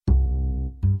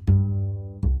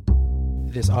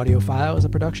This audio file is a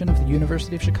production of the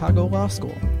University of Chicago Law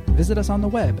School. Visit us on the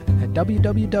web at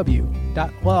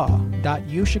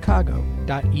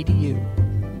www.law.uchicago.edu.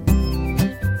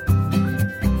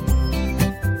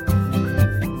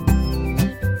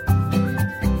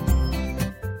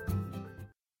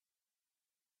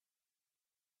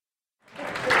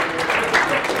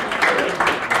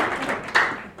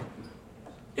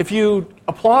 If you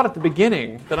applaud at the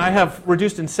beginning, then I have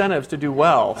reduced incentives to do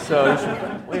well. So you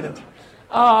should wait until.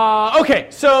 Okay,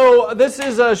 so this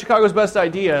is Chicago's Best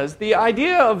Ideas. The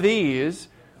idea of these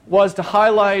was to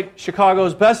highlight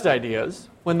Chicago's best ideas.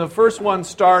 When the first one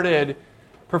started,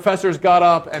 professors got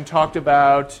up and talked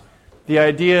about the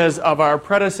ideas of our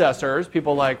predecessors,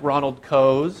 people like Ronald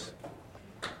Coase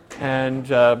and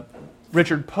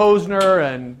Richard Posner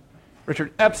and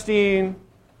Richard Epstein.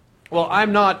 Well,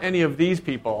 I'm not any of these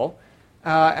people,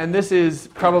 and this is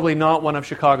probably not one of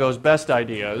Chicago's best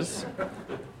ideas.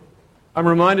 I'm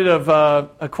reminded of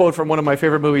a quote from one of my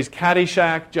favorite movies,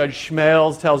 Caddyshack. Judge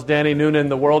Schmales tells Danny Noonan,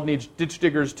 the world needs ditch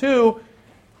diggers too.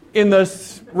 In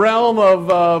the realm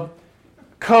of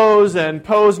Coase and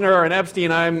Posner and Epstein,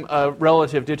 I'm a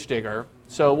relative ditch digger.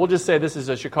 So we'll just say this is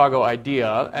a Chicago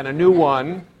idea and a new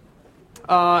one,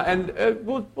 and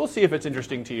we'll see if it's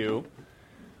interesting to you.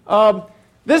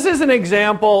 This is an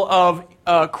example of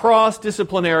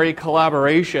cross-disciplinary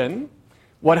collaboration.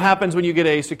 What happens when you get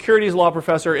a securities law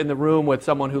professor in the room with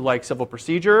someone who likes civil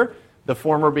procedure, the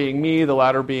former being me, the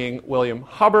latter being William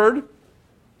Hubbard,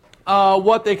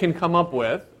 what they can come up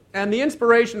with. And the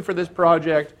inspiration for this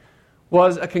project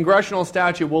was a congressional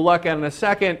statute we'll look at in a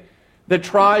second that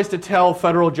tries to tell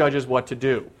federal judges what to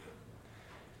do.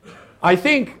 I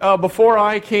think before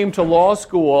I came to law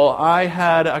school, I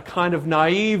had a kind of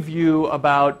naive view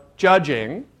about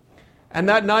judging. And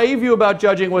that naive view about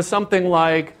judging was something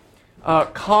like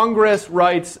Congress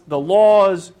writes the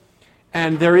laws,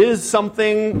 and there is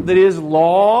something that is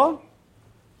law.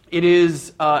 It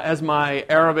is, as my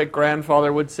Arabic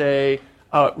grandfather would say,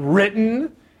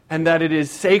 written, and that it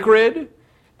is sacred,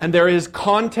 and there is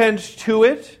content to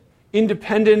it,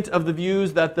 independent of the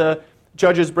views that the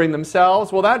judges bring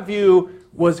themselves. Well, that view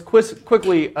was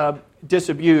quickly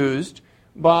disabused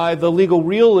by the legal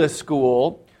realist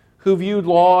school, who viewed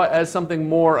law as something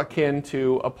more akin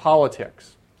to a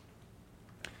politics.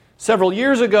 Several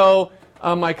years ago,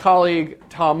 my colleague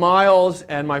Tom Miles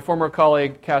and my former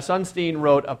colleague Cass Sunstein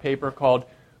wrote a paper called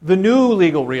The New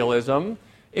Legal Realism,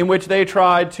 in which they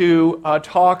tried to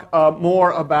talk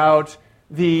more about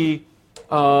the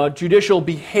judicial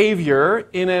behavior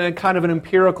in a kind of an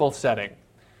empirical setting.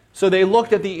 So they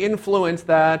looked at the influence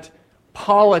that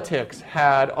politics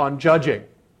had on judging.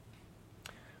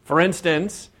 For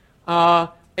instance,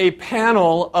 a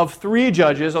panel of 3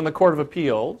 judges on the Court of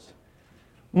Appeals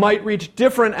might reach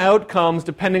different outcomes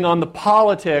depending on the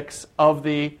politics of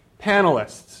the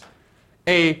panelists.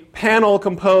 A panel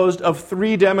composed of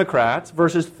 3 Democrats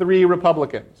versus 3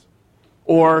 Republicans,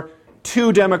 or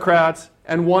 2 Democrats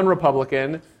and 1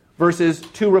 Republican versus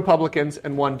 2 Republicans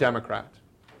and 1 Democrat.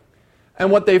 And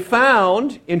what they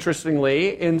found,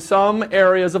 interestingly, in some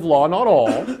areas of law, not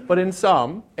all, but in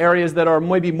some areas that are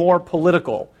maybe more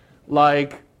political,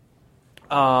 like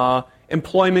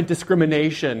employment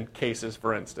discrimination cases,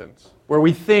 for instance, where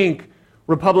we think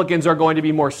Republicans are going to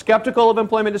be more skeptical of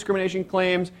employment discrimination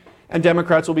claims and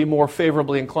Democrats will be more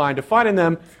favorably inclined to finding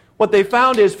them. What they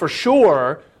found is, for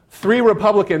sure, 3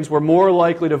 Republicans were more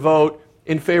likely to vote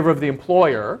in favor of the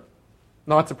employer.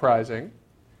 Not surprising.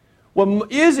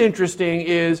 What is interesting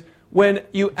is when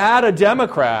you add a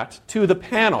Democrat to the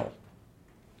panel.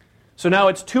 So now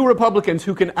it's 2 Republicans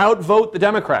who can outvote the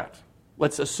Democrat.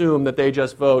 Let's assume that they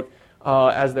just vote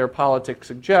as their politics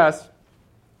suggests.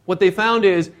 What they found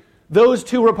is those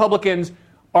 2 Republicans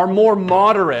are more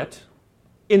moderate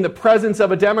in the presence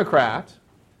of a Democrat,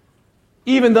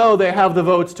 even though they have the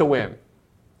votes to win.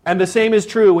 And the same is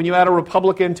true when you add a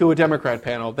Republican to a Democrat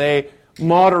panel. They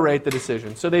moderate the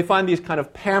decision. So they find these kind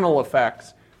of panel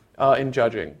effects in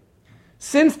judging.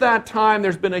 Since that time,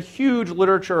 there's been a huge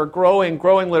literature, growing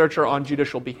literature on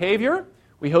judicial behavior.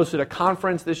 We hosted a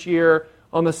conference this year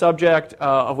on the subject,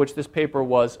 of which this paper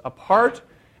was a part.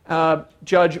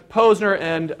 Judge Posner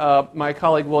and my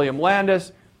colleague William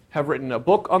Landis have written a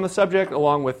book on the subject,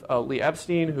 along with Lee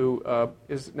Epstein, who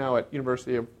is now at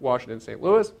University of Washington, St.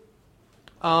 Louis,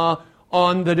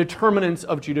 on the determinants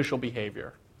of judicial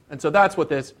behavior. And so that's what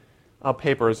this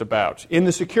paper is about, in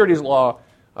the securities law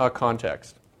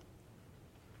context.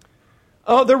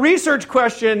 The research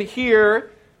question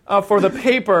here for the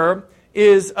paper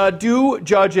is, do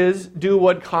judges do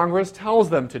what Congress tells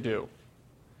them to do?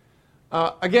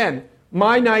 Again,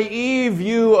 My naive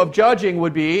view of judging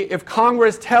would be if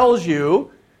Congress tells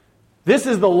you this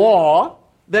is the law,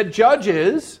 that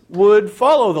judges would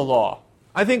follow the law.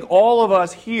 I think all of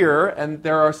us here, and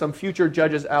there are some future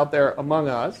judges out there among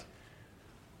us,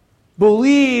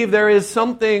 believe there is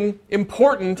something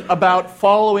important about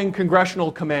following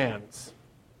congressional commands.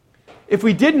 If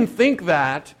we didn't think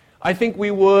that, I think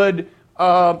we would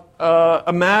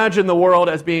imagine the world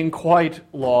as being quite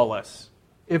lawless.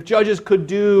 If judges could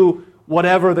do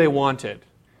whatever they wanted,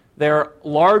 they're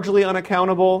largely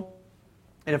unaccountable,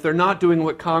 and if they're not doing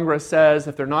what Congress says,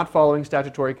 if they're not following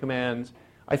statutory commands,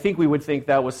 I think we would think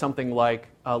that was something like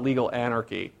legal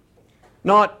anarchy.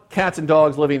 Not cats and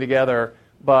dogs living together,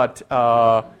 but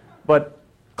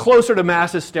closer to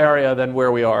mass hysteria than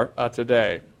where we are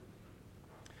today.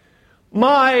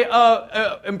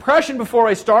 My impression before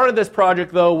I started this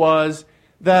project, though, was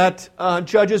that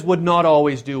judges would not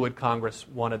always do what Congress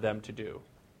wanted them to do.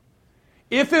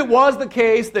 If it was the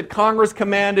case that Congress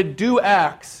commanded do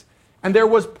X, and there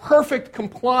was perfect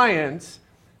compliance,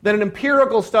 then an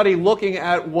empirical study looking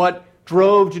at what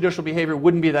drove judicial behavior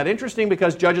wouldn't be that interesting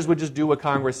because judges would just do what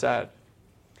Congress said.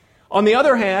 On the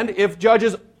other hand, if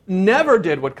judges never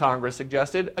did what Congress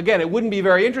suggested, again, it wouldn't be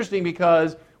very interesting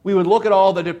because we would look at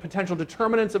all the potential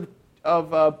determinants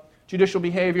of judicial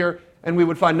behavior and we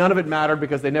would find none of it mattered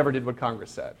because they never did what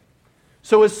Congress said.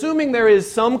 So assuming there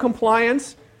is some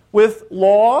compliance with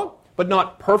law, but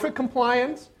not perfect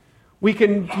compliance, we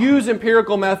can use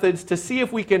empirical methods to see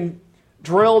if we can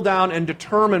drill down and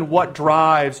determine what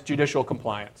drives judicial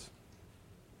compliance.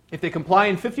 If they comply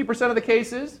in 50% of the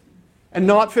cases, and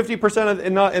not 50%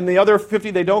 in the other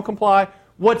 50 they don't comply,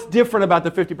 what's different about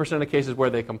the 50% of the cases where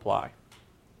they comply?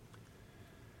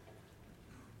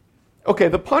 Okay,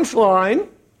 the punchline,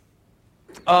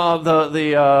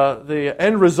 the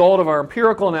end result of our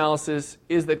empirical analysis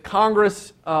is that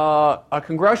Congress, a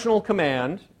congressional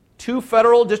command to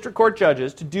federal district court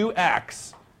judges to do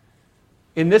X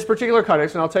in this particular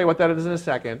context, and I'll tell you what that is in a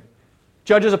second,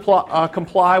 judges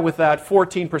comply with that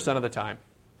 14% of the time.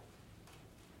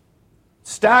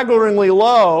 Staggeringly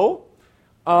low,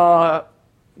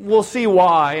 we'll see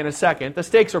why in a second. The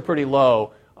stakes are pretty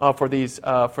low for this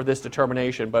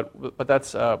determination, but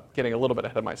that's getting a little bit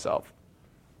ahead of myself.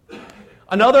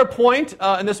 Another point,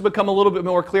 and this will become a little bit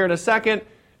more clear in a second,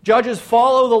 judges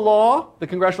follow the law, the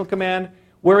congressional command,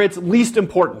 where it's least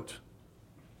important.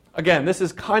 Again, this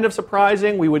is kind of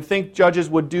surprising. We would think judges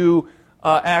would do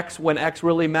X when X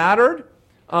really mattered,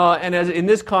 and as in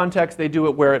this context, they do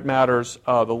it where it matters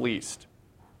the least.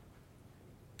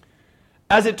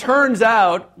 As it turns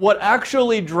out, what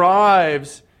actually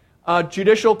drives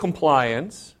judicial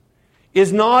compliance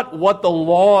is not what the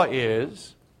law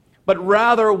is, but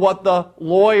rather what the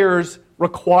lawyers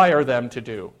require them to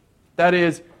do. That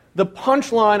is, the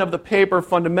punchline of the paper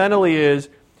fundamentally is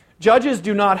judges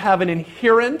do not have an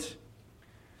inherent,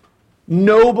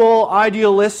 noble,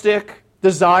 idealistic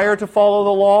desire to follow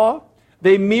the law.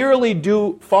 They merely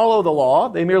do follow the law.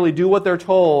 They merely do what they're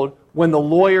told when the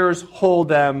lawyers hold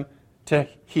them to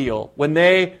heel. When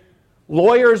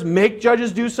lawyers make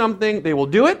judges do something, they will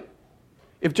do it.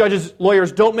 If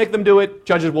lawyers don't make them do it,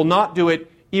 judges will not do it,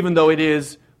 even though it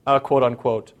is, quote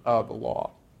unquote, the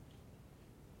law.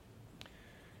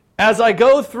 As I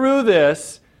go through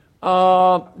this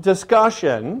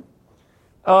discussion,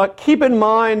 keep in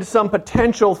mind some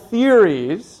potential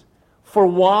theories for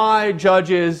why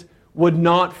judges would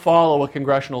not follow a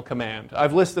congressional command.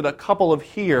 I've listed a couple of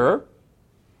here.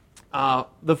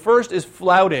 The first is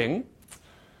flouting.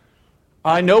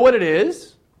 I know what it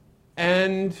is,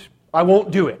 and I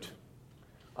won't do it.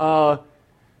 One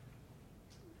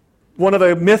of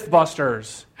the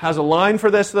Mythbusters has a line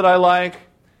for this that I like.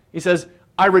 He says,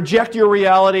 I reject your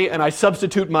reality and I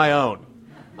substitute my own.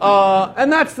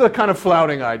 And that's the kind of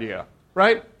flouting idea,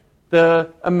 right?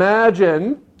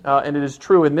 Imagine, and it is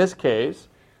true in this case,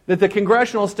 that the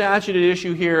congressional statute at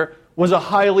issue here was a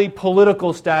highly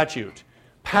political statute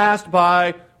passed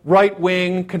by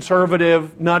right-wing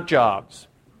conservative nut jobs.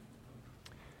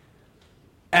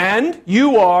 And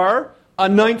you are a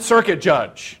Ninth Circuit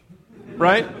judge,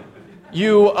 right?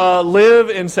 You live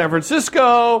in San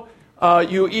Francisco.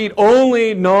 You eat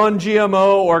only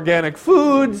non-GMO organic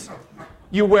foods.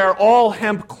 You wear all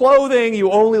hemp clothing.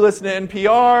 You only listen to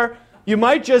NPR. You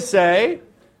might just say,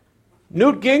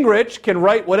 Newt Gingrich can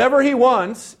write whatever he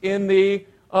wants in the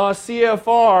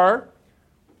CFR.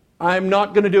 I'm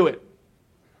not going to do it.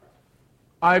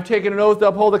 I've taken an oath to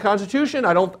uphold the Constitution.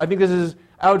 I think this is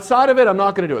outside of it. I'm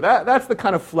not going to do it. That's the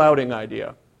kind of flouting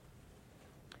idea.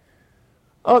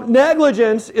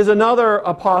 Negligence is another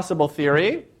possible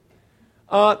theory.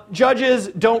 Judges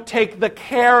don't take the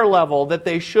care level that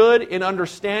they should in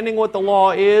understanding what the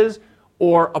law is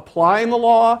or applying the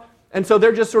law, and so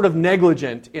they're just sort of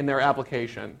negligent in their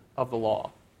application of the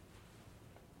law.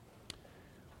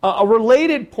 A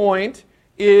related point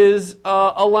is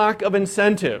a lack of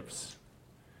incentives.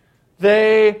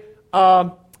 It's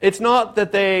not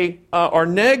that they are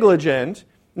negligent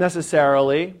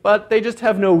necessarily, but they just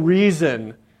have no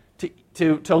reason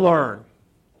to learn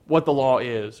what the law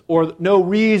is, or no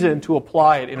reason to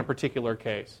apply it in a particular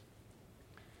case.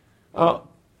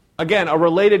 Again, a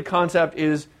related concept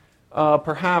is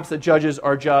perhaps that judges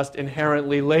are just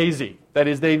inherently lazy. That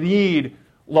is, they need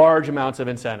large amounts of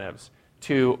incentives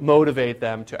to motivate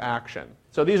them to action.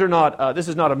 So these are not. This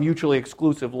is not a mutually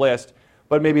exclusive list,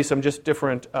 but maybe some just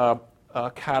different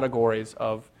categories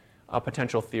of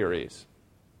potential theories.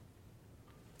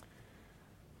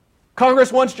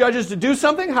 Congress wants judges to do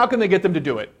something. How can they get them to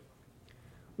do it?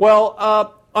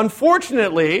 Well,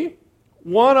 unfortunately,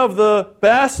 one of the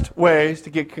best ways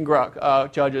to get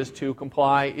judges to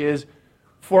comply is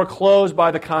foreclosed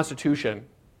by the Constitution.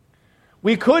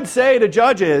 We could say to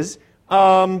judges,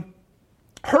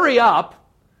 hurry up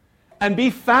and be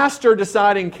faster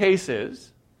deciding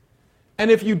cases,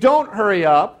 and if you don't hurry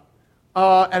up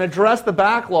and address the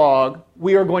backlog,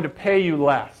 we are going to pay you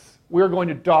less. We are going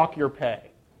to dock your pay.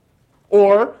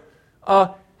 Or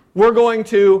we're going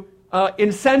to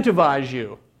incentivize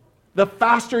you. The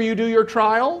faster you do your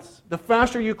trials, the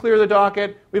faster you clear the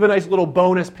docket, we have a nice little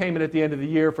bonus payment at the end of the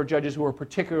year for judges who are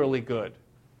particularly good.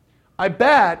 I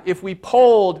bet if we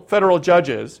polled federal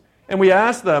judges and we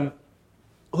asked them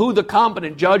who the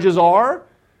competent judges are,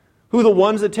 who the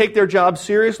ones that take their job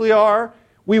seriously are,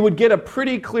 we would get a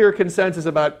pretty clear consensus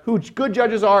about who good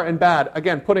judges are and bad,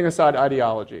 again, putting aside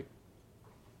ideology.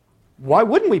 Why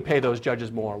wouldn't we pay those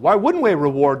judges more? Why wouldn't we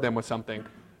reward them with something?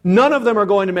 None of them are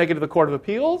going to make it to the Court of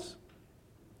Appeals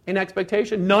in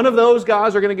expectation. None of those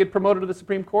guys are going to get promoted to the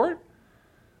Supreme Court.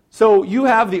 So you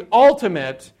have the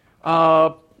ultimate,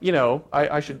 I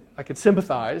could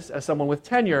sympathize as someone with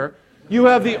tenure. You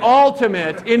have the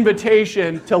ultimate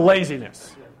invitation to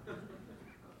laziness.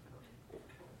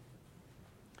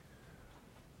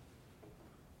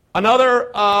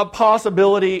 Another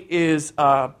possibility is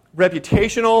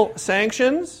reputational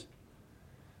sanctions.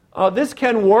 This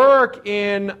can work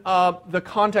in the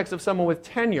context of someone with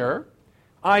tenure.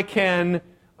 I can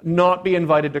not be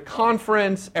invited to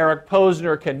conference. Eric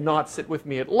Posner cannot sit with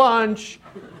me at lunch.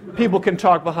 People can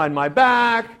talk behind my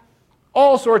back.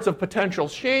 All sorts of potential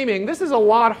shaming. This is a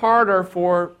lot harder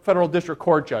for federal district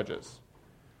court judges.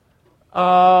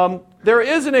 There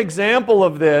is an example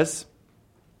of this.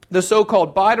 The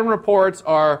so-called Biden reports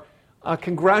are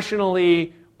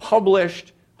congressionally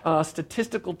published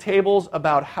statistical tables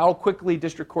about how quickly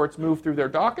district courts move through their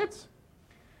dockets.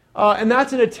 And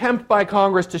that's an attempt by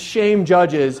Congress to shame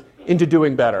judges into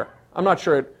doing better. I'm not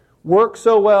sure it works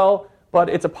so well, but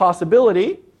it's a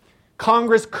possibility.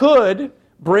 Congress could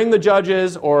bring the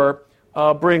judges or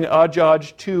bring a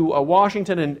judge to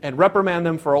Washington and reprimand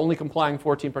them for only complying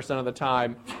 14% of the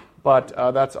time, but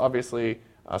that's obviously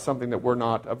something that we're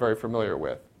not very familiar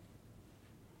with.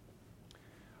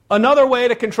 Another way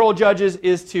to control judges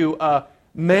is to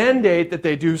mandate that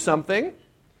they do something.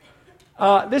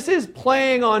 This is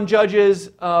playing on judges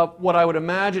what I would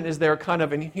imagine is their kind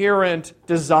of inherent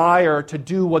desire to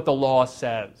do what the law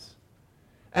says.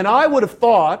 And I would have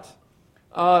thought,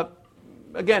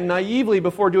 again, naively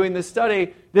before doing this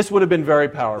study, this would have been very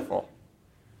powerful.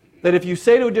 That if you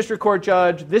say to a district court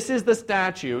judge, this is the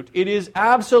statute, it is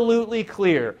absolutely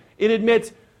clear. It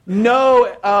admits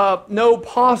no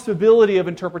possibility of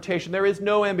interpretation. There is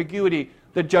no ambiguity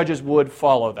that judges would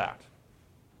follow that.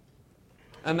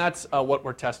 And that's what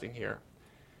we're testing here.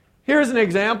 Here's an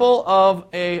example of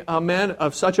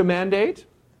of such a mandate.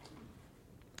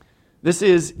 This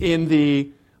is in the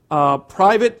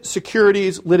Private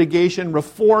Securities Litigation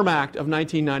Reform Act of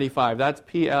 1995. That's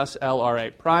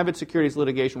PSLRA, Private Securities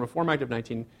Litigation Reform Act of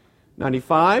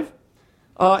 1995.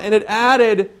 And it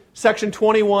added Section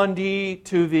 21D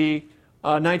to the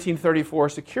 1934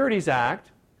 Securities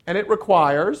Act, and it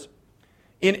requires,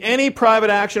 in any private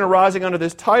action arising under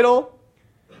this title,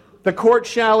 the court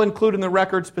shall include in the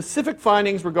record specific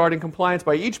findings regarding compliance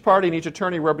by each party and each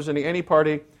attorney representing any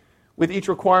party with each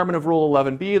requirement of Rule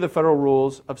 11b of the Federal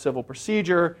Rules of Civil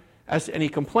Procedure as to any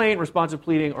complaint, responsive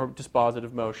pleading, or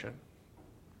dispositive motion.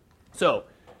 So,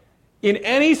 in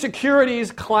any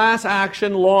securities class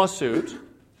action lawsuit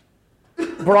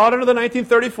brought under the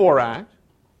 1934 Act,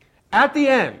 at the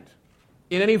end,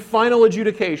 in any final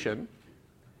adjudication,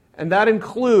 and that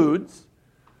includes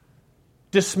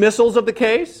dismissals of the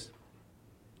case,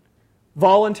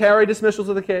 voluntary dismissals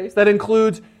of the case. That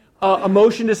includes a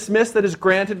motion to dismiss that is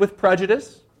granted with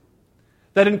prejudice.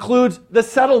 That includes the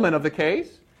settlement of the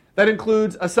case. That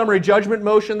includes a summary judgment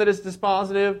motion that is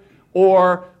dispositive,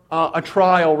 or a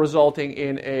trial resulting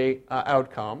in an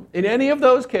outcome. In any of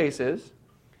those cases,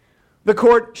 the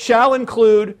court shall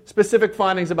include specific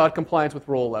findings about compliance with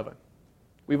Rule 11.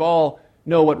 We've all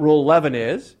know what Rule 11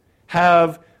 is.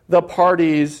 Have the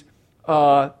parties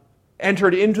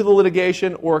entered into the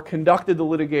litigation or conducted the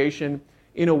litigation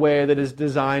in a way that is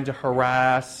designed to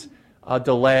harass,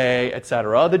 delay,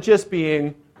 etc. The gist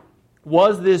being,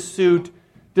 was this suit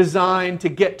designed to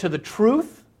get to the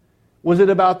truth? Was it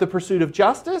about the pursuit of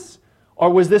justice? Or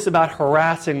was this about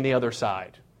harassing the other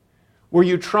side? Were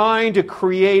you trying to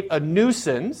create a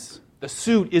nuisance? The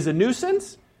suit is a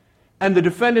nuisance, and the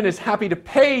defendant is happy to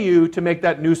pay you to make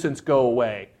that nuisance go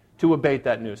away, to abate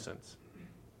that nuisance.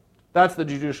 That's the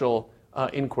judicial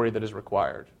inquiry that is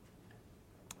required.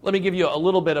 Let me give you a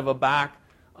little bit of a back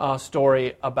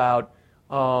story about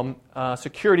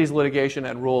securities litigation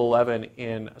and Rule 11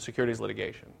 in securities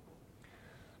litigation.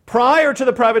 Prior to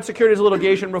the Private Securities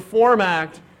Litigation Reform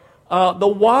Act, the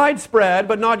widespread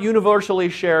but not universally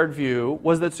shared view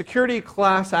was that security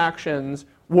class actions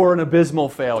were an abysmal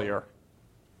failure.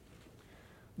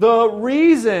 The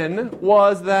reason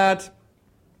was that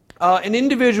an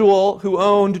individual who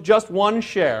owned just one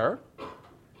share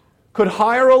could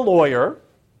hire a lawyer.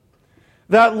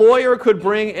 That lawyer could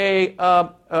bring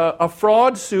a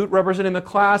fraud suit representing the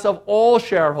class of all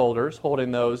shareholders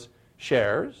holding those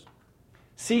shares,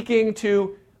 seeking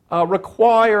to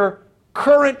require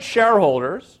current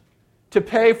shareholders to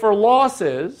pay for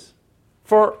losses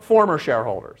for former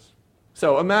shareholders.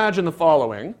 So imagine the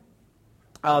following.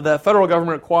 The federal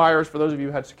government requires, for those of you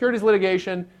who had securities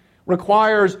litigation,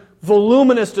 requires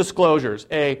voluminous disclosures.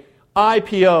 A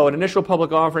IPO, an initial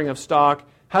public offering of stock,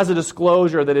 has a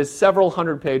disclosure that is several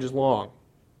hundred pages long.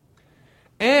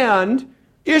 And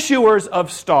issuers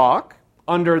of stock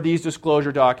under these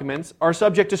disclosure documents are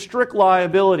subject to strict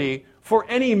liability for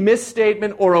any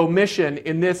misstatement or omission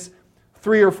in this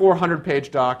 300 or 400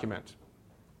 page document.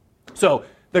 So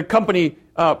the company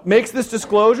makes this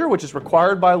disclosure, which is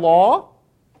required by law.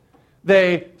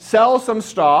 They sell some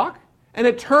stock, and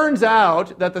it turns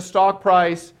out that the stock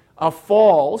price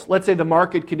falls. Let's say the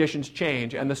market conditions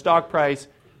change, and the stock price,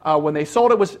 when they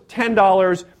sold it, was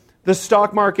 $10. The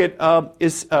stock market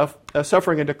is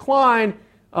suffering a decline.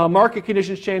 Market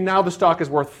conditions change. Now the stock is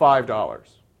worth $5.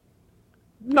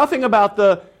 Nothing about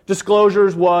the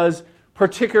disclosures was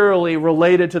particularly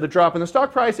related to the drop in the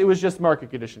stock price. It was just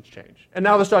market conditions change. And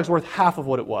now the stock's worth half of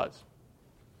what it was.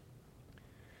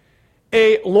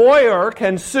 A lawyer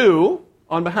can sue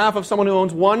on behalf of someone who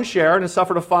owns one share and has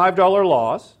suffered a $5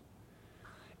 loss.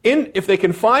 If they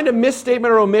can find a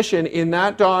misstatement or omission in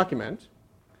that document,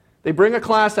 they bring a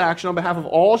class action on behalf of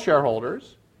all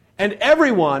shareholders, and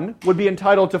everyone would be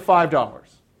entitled to $5.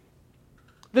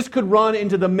 This could run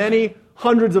into the many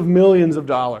hundreds of millions of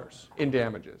dollars in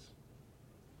damages.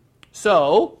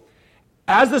 So,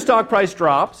 as the stock price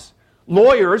drops,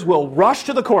 lawyers will rush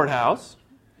to the courthouse.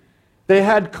 They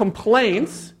had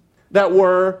complaints that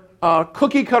were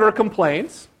cookie-cutter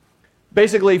complaints,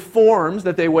 basically forms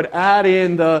that they would add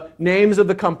in the names of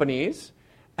the companies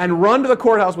and run to the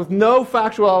courthouse with no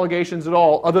factual allegations at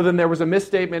all, other than there was a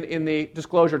misstatement in the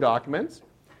disclosure documents.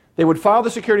 They would file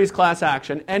the securities class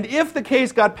action, and if the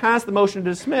case got past the motion to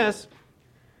dismiss,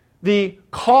 the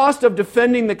cost of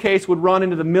defending the case would run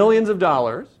into the millions of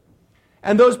dollars,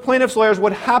 and those plaintiffs' lawyers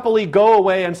would happily go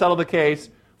away and settle the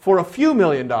case for a few $1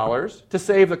 million to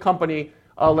save the company,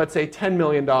 let's say, $10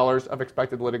 million of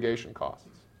expected litigation costs.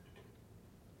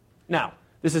 Now,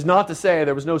 this is not to say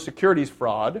there was no securities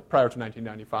fraud prior to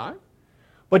 1995,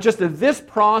 but just that this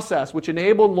process, which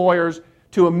enabled lawyers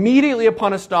to immediately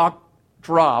upon a stock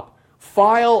drop,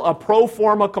 file a pro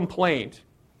forma complaint,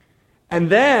 and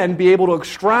then be able to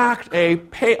extract a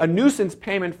nuisance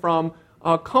payment from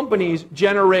companies,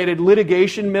 generated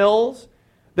litigation mills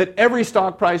that every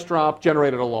stock price drop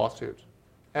generated a lawsuit.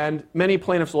 And many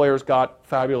plaintiffs' lawyers got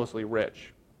fabulously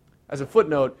rich. As a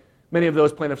footnote, many of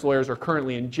those plaintiffs' lawyers are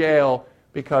currently in jail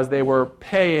because they were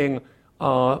paying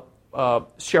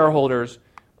shareholders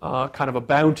kind of a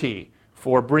bounty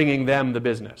for bringing them the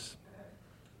business.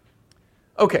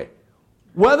 Okay.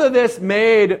 Whether this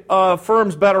made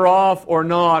firms better off or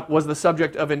not was the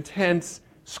subject of intense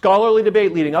scholarly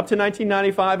debate leading up to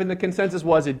 1995, and the consensus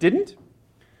was it didn't,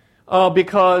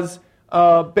 because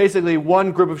basically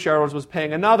one group of shareholders was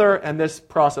paying another, and this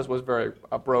process was very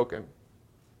broken.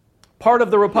 Part of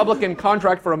the Republican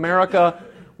contract for America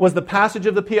was the passage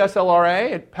of the PSLRA.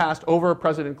 It passed over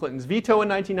President Clinton's veto in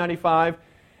 1995,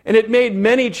 And it made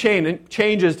many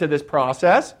changes to this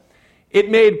process. It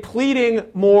made pleading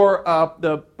more,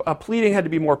 pleading had to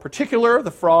be more particular,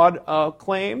 the fraud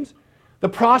claims. The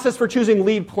process for choosing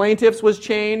lead plaintiffs was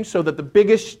changed so that the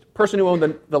biggest person who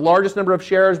owned the largest number of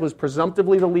shares was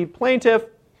presumptively the lead plaintiff.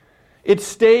 It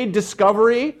stayed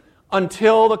discovery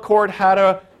until the court had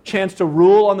a chance to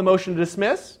rule on the motion to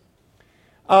dismiss.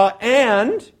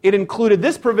 And it included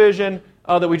this provision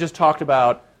that we just talked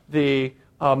about, the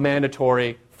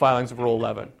mandatory filings of Rule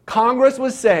 11. Congress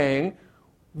was saying,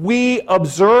 we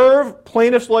observe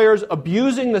plaintiffs' lawyers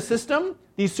abusing the system.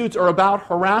 These suits are about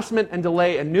harassment and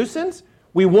delay and nuisance.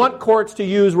 We want courts to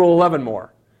use Rule 11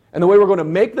 more. And the way we're going to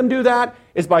make them do that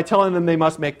is by telling them they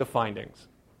must make the findings.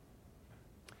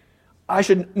 I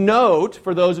should note,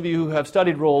 for those of you who have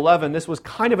studied Rule 11, this was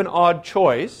kind of an odd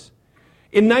choice.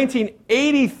 In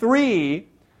 1983,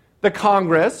 the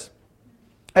Congress,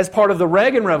 as part of the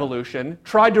Reagan Revolution,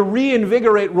 tried to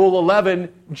reinvigorate Rule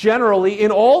 11 generally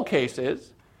in all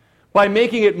cases by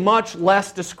making it much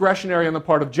less discretionary on the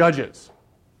part of judges.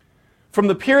 From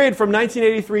the period from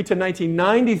 1983 to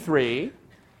 1993,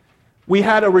 we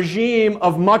had a regime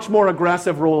of much more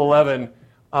aggressive Rule 11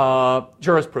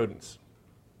 jurisprudence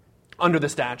under the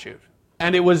statute.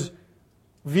 And it was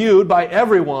viewed by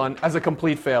everyone as a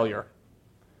complete failure.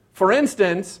 For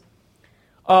instance,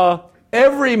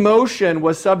 every motion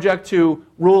was subject to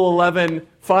Rule 11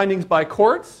 findings by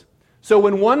courts. So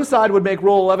when one side would make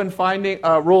Rule 11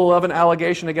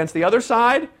 allegation against the other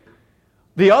side,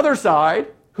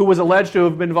 who was alleged to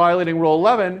have been violating Rule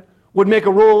 11, would make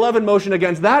a Rule 11 motion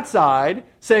against that side,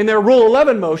 saying their Rule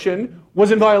 11 motion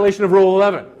was in violation of Rule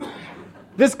 11.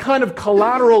 This kind of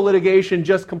collateral litigation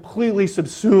just completely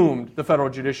subsumed the federal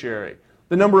judiciary.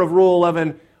 The number of Rule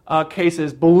 11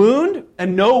 cases ballooned,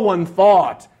 and no one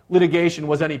thought litigation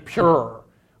was any purer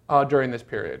during this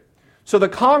period. So the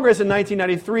Congress in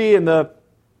 1993 and the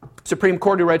Supreme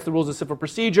Court, who writes the rules of civil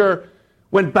procedure,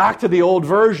 went back to the old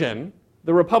version.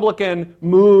 The Republican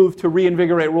move to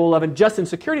reinvigorate Rule 11 just in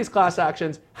securities class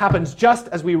actions happens just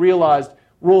as we realized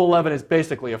Rule 11 is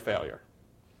basically a failure.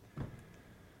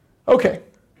 Okay.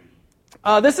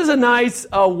 This is a nice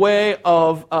way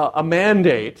of a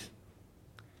mandate.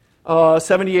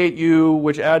 78U,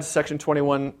 which adds Section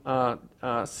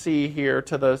 21C here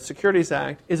to the Securities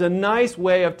Act, is a nice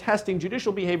way of testing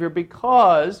judicial behavior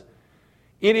because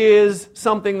it is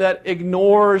something that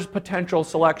ignores potential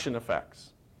selection effects.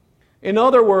 In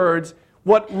other words,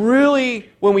 when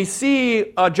we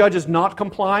see judges not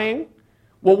complying,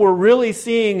 what we're really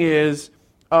seeing is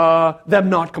them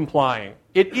not complying.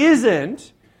 It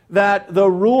isn't that the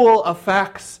rule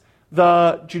affects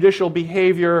the judicial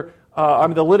behavior,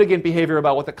 the litigant behavior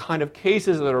about what the kind of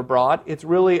cases that are brought. It's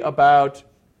really about,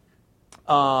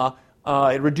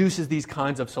 it reduces these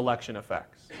kinds of selection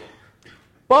effects.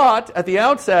 But at the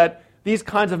outset, these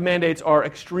kinds of mandates are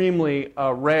extremely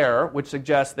rare, which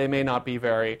suggests they may not be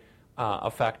very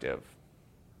effective.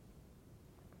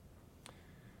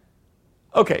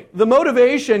 Okay, the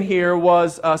motivation here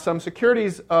was some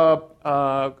securities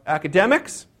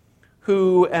academics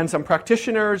and some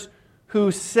practitioners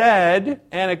who said,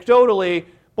 anecdotally,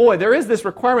 boy, there is this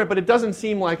requirement, but it doesn't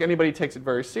seem like anybody takes it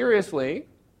very seriously.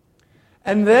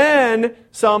 And then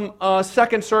some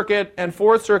Second Circuit and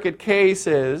Fourth Circuit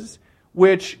cases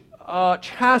which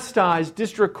chastised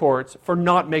district courts for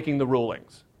not making the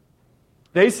rulings.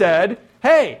 They said,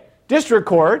 hey, district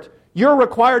court, you're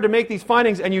required to make these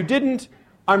findings and you didn't.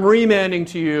 I'm remanding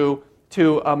to you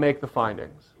to make the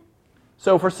findings.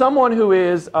 So for someone who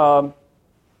is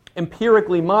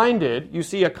empirically minded, you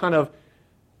see a kind of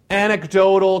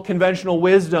anecdotal conventional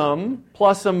wisdom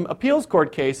plus some appeals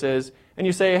court cases, and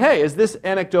you say, hey, is this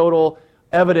anecdotal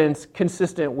evidence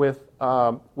consistent with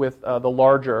the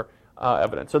larger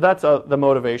evidence? So that's the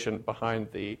motivation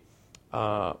behind the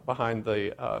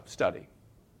study.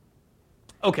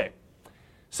 Okay,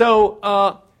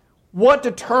 so what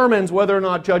determines whether or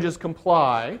not judges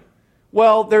comply?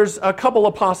 Well, there's a couple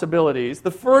of possibilities.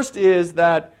 The first is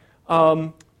that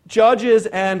judges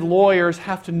and lawyers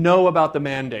have to know about the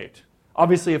mandate.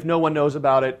 Obviously, if no one knows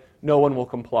about it, no one will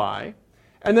comply.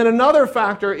 And then another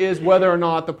factor is whether or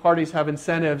not the parties have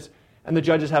incentives and the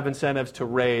judges have incentives to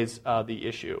raise the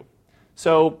issue.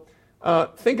 So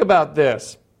think about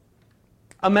this.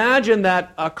 Imagine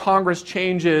that Congress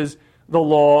changes the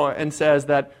law and says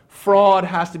that fraud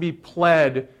has to be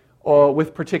pled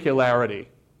with particularity,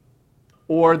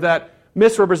 or that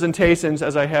misrepresentations,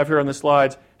 as I have here on the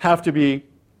slides, have to be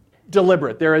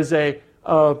deliberate. There is a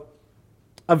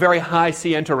very high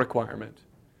scienter requirement.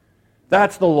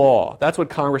 That's the law. That's what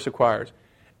Congress requires.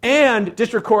 And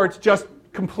district courts just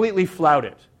completely flout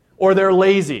it, or they're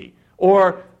lazy,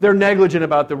 or they're negligent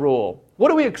about the rule. What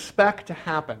do we expect to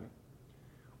happen?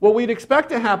 What we'd expect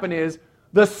to happen is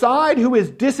the side who is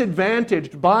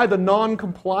disadvantaged by the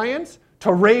non-compliance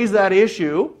to raise that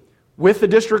issue with the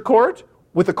district court,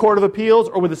 with the Court of Appeals,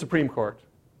 or with the Supreme Court.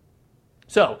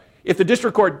 So, if the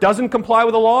district court doesn't comply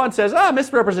with the law and says,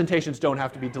 misrepresentations don't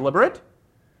have to be deliberate,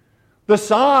 the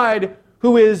side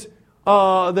who is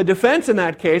the defense in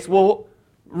that case will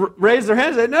raise their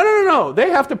hands and say, no,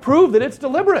 they have to prove that it's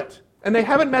deliberate, and they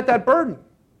haven't met that burden.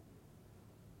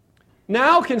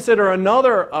 Now consider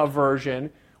another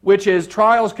version, which is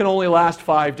trials can only last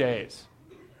 5 days.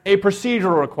 A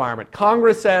procedural requirement.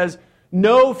 Congress says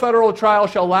no federal trial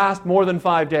shall last more than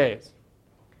 5 days.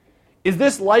 Is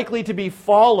this likely to be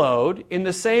followed in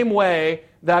the same way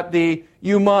that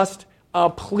you must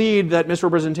plead that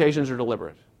misrepresentations are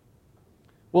deliberate?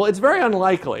 Well, it's very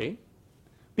unlikely,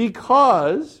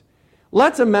 because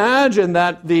let's imagine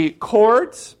that the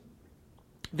courts,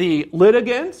 the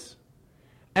litigants,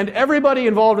 and everybody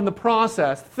involved in the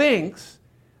process thinks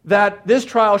that this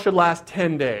trial should last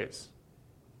 10 days.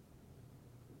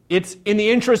 It's in the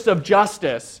interest of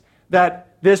justice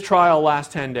that this trial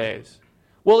lasts 10 days.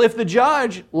 Well, if the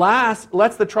judge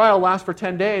lets the trial last for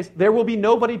 10 days, there will be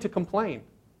nobody to complain.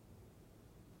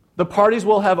 The parties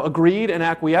will have agreed and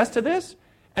acquiesced to this,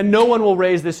 and no one will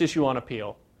raise this issue on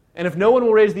appeal. And if no one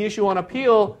will raise the issue on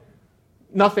appeal,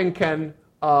 nothing can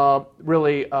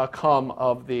really come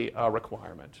of the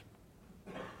requirement.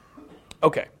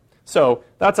 Okay, so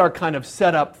that's our kind of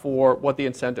setup for what the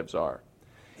incentives are.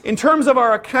 In terms of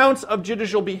our accounts of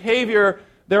judicial behavior,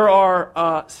 there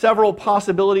are several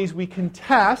possibilities we can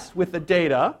test with the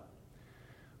data.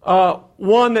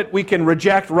 One that we can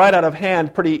reject right out of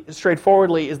hand pretty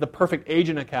straightforwardly is the perfect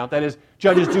agent account. That is,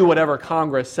 judges do whatever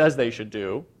Congress says they should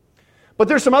do. But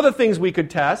there's some other things we could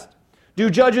test. Do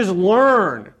judges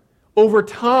learn over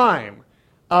time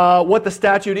what the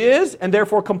statute is, and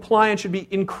therefore compliance should be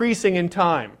increasing in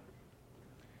time?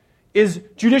 Is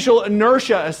judicial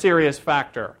inertia a serious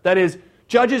factor? That is,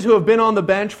 judges who have been on the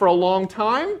bench for a long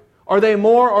time, are they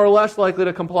more or less likely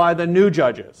to comply than new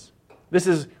judges?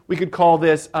 We could call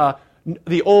this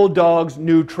the old dog's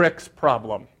new tricks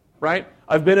problem, right?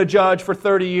 I've been a judge for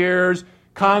 30 years.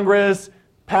 Congress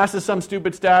passes some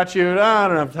stupid statute. I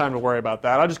don't have time to worry about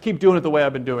that. I'll just keep doing it the way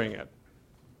I've been doing it.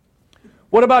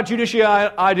 What about judicial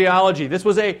ideology? This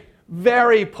was a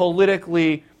very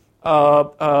politically,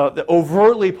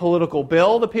 overtly political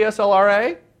bill, the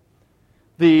PSLRA.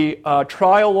 The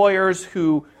trial lawyers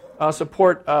who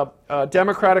support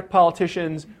Democratic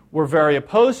politicians were very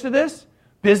opposed to this.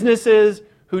 Businesses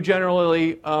who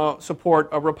generally support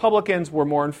Republicans were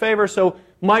more in favor. So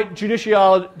might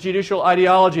judicial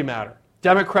ideology matter?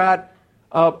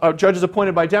 Judges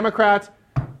appointed by Democrats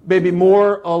may be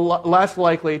more or less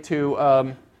likely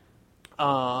to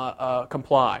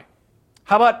comply.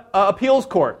 How about appeals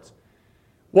courts?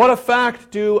 What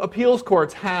effect do appeals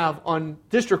courts have on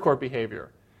district court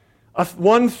behavior?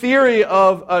 One theory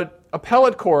of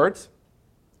appellate courts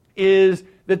is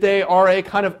that they are a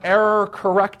kind of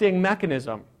error-correcting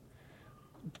mechanism.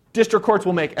 District courts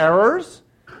will make errors,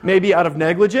 maybe out of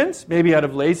negligence, maybe out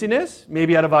of laziness,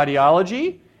 maybe out of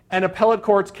ideology, and appellate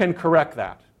courts can correct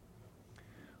that.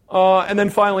 And then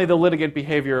finally, the litigant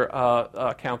behavior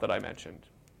account that I mentioned.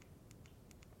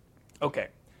 Okay.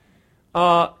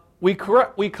 We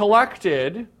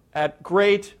collected, at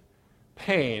great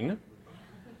pain,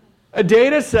 a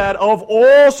data set of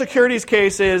all securities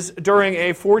cases during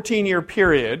a 14-year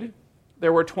period.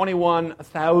 There were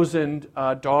 21,000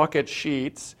 docket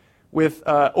sheets with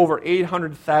over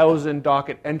 800,000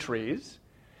 docket entries.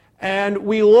 And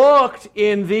we looked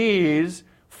in these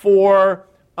for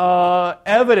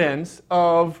evidence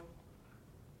of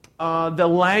the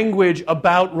language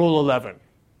about Rule 11.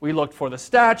 We looked for the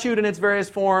statute in its various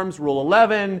forms, Rule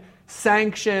 11,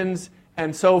 sanctions,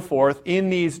 and so forth in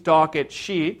these docket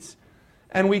sheets.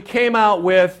 And we came out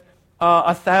with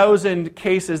 1,000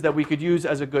 cases that we could use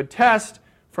as a good test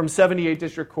from 78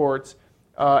 district courts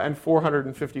and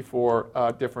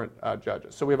 454 different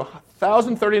judges. So we have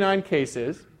 1,039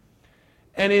 cases.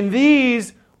 And in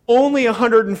these, only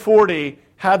 140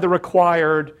 had the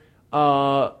required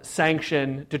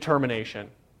sanction determination.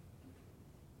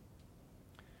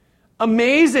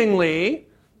 Amazingly,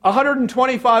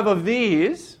 125 of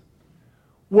these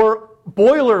were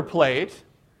boilerplate,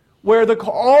 where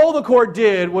all the court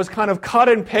did was kind of cut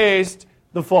and paste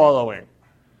the following.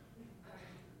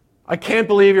 I can't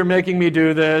believe you're making me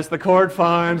do this. The court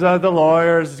finds that the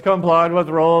lawyers complied with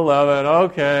Rule 11.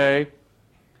 Okay.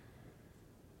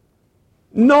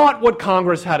 Not what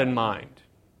Congress had in mind.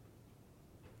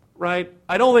 Right?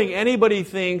 I don't think anybody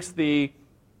thinks the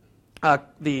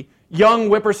the young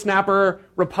whippersnapper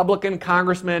Republican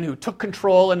congressman who took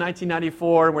control in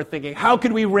 1994 and were thinking, how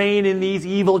could we rein in these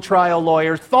evil trial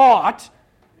lawyers, thought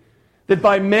that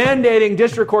by mandating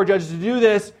district court judges to do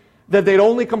this, that they'd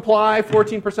only comply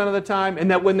 14% of the time,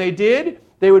 and that when they did,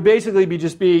 they would basically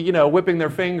just be whipping their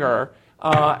finger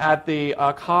at the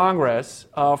Congress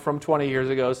from 20 years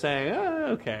ago saying,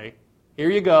 okay, here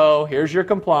you go, here's your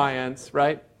compliance,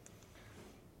 right?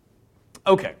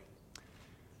 Okay.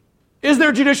 Is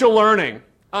there judicial learning?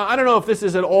 I don't know if this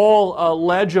is at all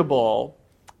legible,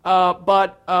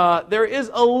 but there is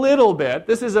a little bit.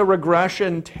 This is a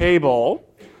regression table.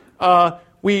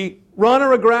 We run a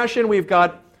regression. We've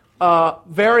got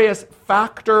various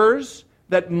factors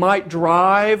that might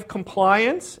drive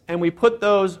compliance, and we put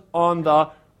those on the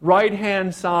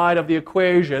right-hand side of the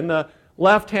equation. The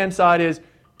left-hand side is,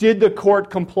 did the court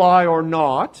comply or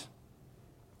not?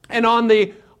 And on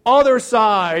the other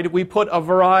side, we put a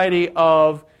variety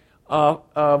of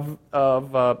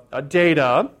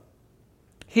data.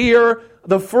 Here,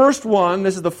 the first one,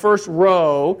 this is the first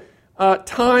row,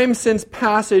 time since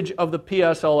passage of the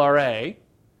PSLRA.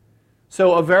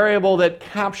 So a variable that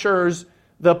captures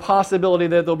the possibility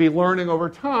that they'll be learning over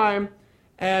time.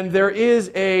 And there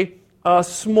is a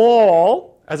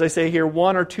small, as I say here,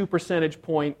 1 or 2 percentage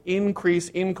point increase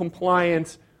in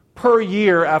compliance per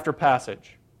year after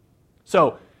passage.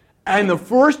 So in the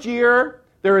first year,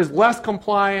 there is less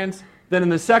compliance than in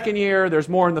the second year. There's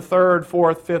more in the third,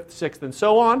 fourth, fifth, sixth, and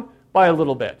so on by a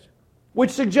little bit,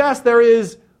 which suggests there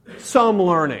is some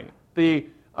learning. The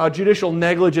judicial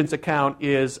negligence account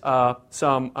is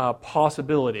some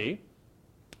possibility.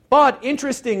 But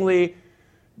interestingly,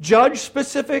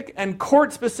 judge-specific and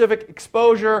court-specific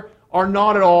exposure are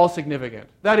not at all significant.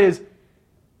 That is,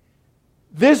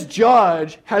 this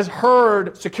judge has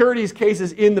heard securities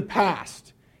cases in the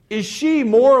past. Is she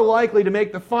more likely to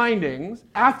make the findings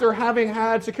after having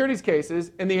had securities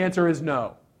cases? And the answer is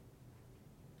no.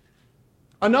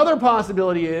 Another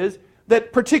possibility is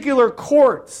that particular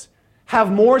courts have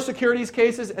more securities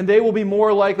cases and they will be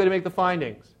more likely to make the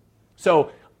findings.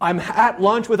 So I'm at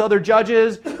lunch with other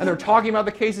judges and they're talking about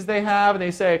the cases they have and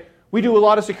they say, we do a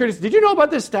lot of securities. Did you know about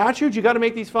this statute? You got to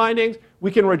make these findings. We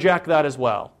can reject that as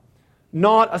well.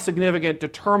 Not a significant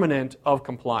determinant of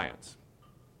compliance.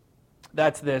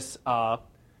 That's this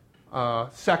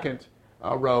second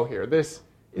row here. This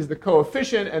is the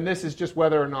coefficient, and this is just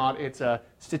whether or not it's a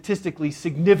statistically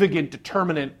significant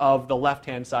determinant of the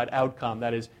left-hand side outcome.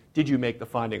 That is, did you make the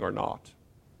finding or not?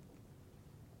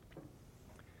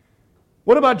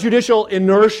 What about judicial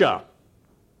inertia?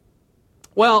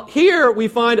 Well, here we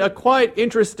find a quite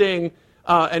interesting,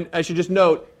 and I should just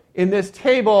note, in this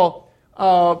table,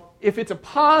 if it's a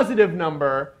positive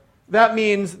number, that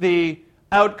means the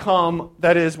outcome,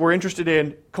 that is, we're interested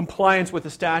in compliance with the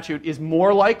statute, is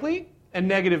more likely, and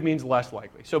negative means less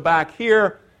likely. So back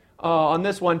here on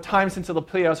this one, time since the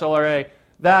PSLRA,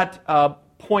 that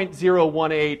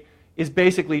 0.018 is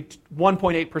basically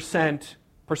 1.8%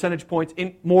 percentage points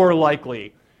more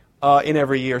likely in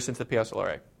every year since the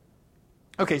PSLRA.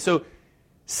 Okay, so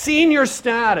senior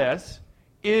status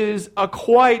is a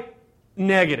quite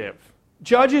negative.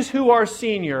 Judges who are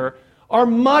senior are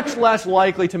much less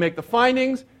likely to make the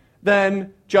findings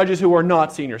than judges who are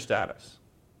not senior status.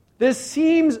 This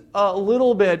seems a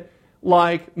little bit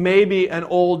like maybe an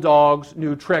old dog's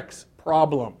new tricks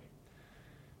problem.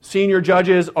 Senior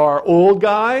judges are old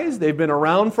guys. They've been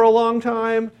around for a long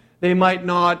time. They might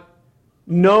not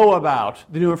know about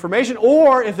the new information,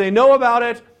 or if they know about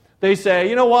it, they say,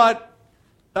 you know what,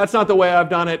 that's not the way I've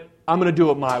done it. I'm going to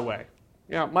do it my way.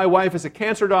 Yeah, my wife is a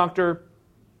cancer doctor,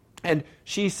 and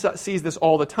she sees this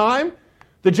all the time.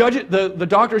 The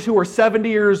doctors who are 70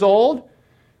 years old,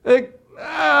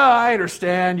 I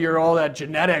understand you're all that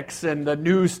genetics and the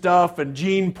new stuff and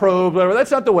gene probe, whatever.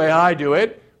 That's not the way I do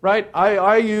it, right?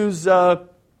 I use lots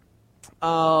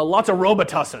of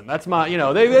Robitussin. That's my,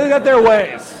 they got their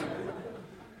ways.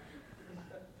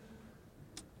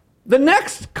 The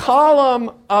next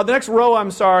column, the next row,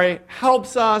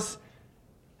 helps us,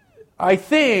 I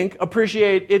think,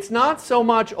 appreciate it's not so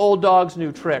much old dogs,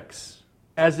 new tricks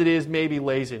as it is maybe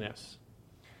laziness.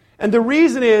 And the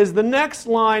reason is, the next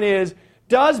line is,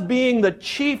 does being the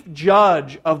chief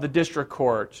judge of the district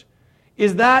court,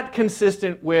 is that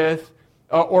consistent with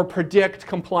or predict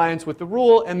compliance with the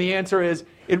rule? And the answer is,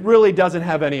 it really doesn't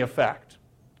have any effect.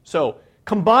 So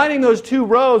combining those two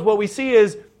rows, what we see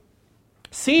is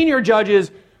senior judges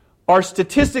are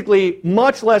statistically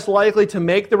much less likely to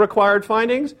make the required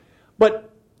findings,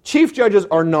 but chief judges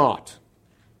are not.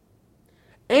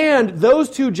 And those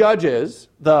two judges,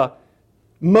 the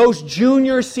most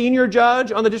junior senior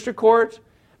judge on the district court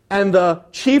and the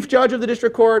chief judge of the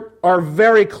district court are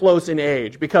very close in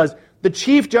age, because the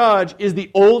chief judge is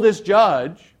the oldest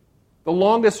judge, the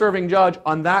longest serving judge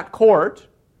on that court,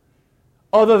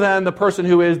 other than the person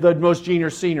who is the most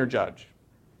senior judge.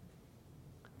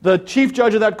 The chief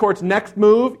judge of that court's next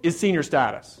move is senior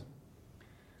status.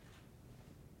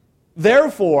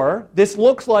 Therefore, this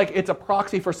looks like it's a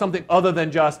proxy for something other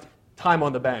than just time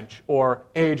on the bench or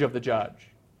age of the judge.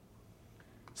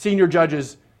 Senior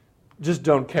judges just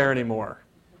don't care anymore.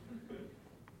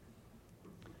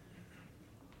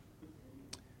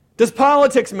 Does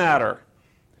politics matter?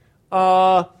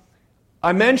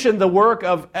 I mentioned the work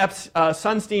of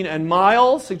Sunstein and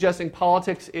Miles, suggesting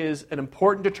politics is an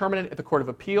important determinant at the Court of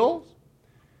Appeals.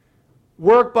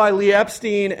 Work by Lee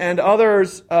Epstein and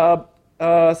others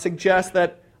suggests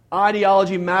that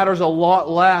ideology matters a lot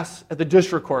less at the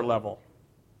district court level.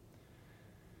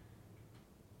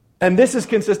 And this is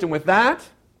consistent with that.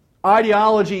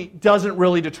 Ideology doesn't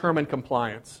really determine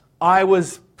compliance. I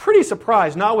was pretty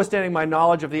surprised, notwithstanding my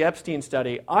knowledge of the Epstein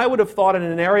study. I would have thought in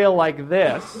an area like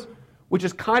this, which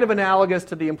is kind of analogous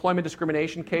to the employment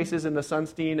discrimination cases in the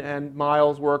Sunstein and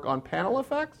Miles work on panel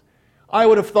effects, I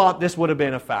would have thought this would have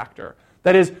been a factor.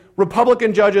 That is,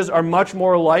 Republican judges are much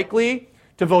more likely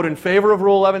to vote in favor of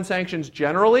Rule 11 sanctions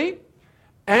generally,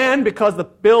 and because the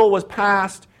bill was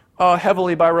passed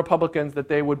heavily by Republicans, that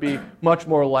they would be much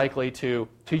more likely to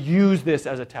use this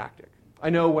as a tactic. I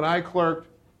know when I clerked,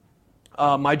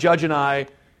 my judge and I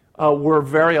were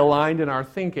very aligned in our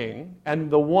thinking, and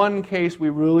the one case we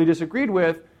really disagreed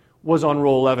with was on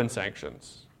Rule 11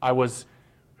 sanctions. I was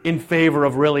in favor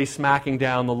of really smacking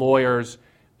down the lawyers,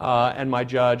 and my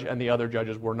judge and the other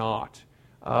judges were not.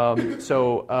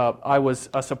 So I was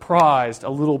surprised a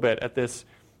little bit at this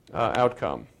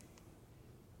outcome.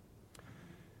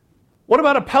 What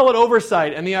about appellate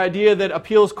oversight and the idea that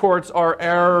appeals courts are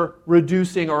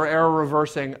error-reducing or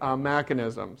error-reversing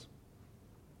mechanisms?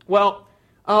 Well,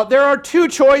 there are two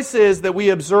choices that we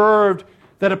observed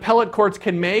that appellate courts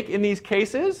can make in these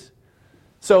cases.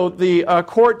 So the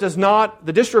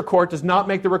district court does not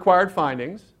make the required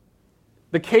findings.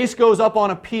 The case goes up on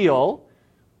appeal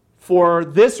for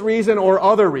this reason or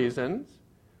other reasons.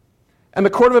 And the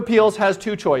Court of Appeals has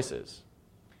two choices.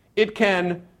 It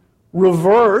can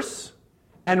reverse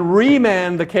and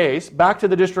remand the case back to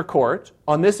the district court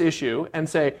on this issue and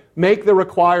say, make the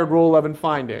required Rule 11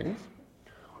 findings.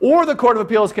 Or the Court of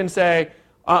Appeals can say,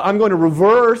 I'm going to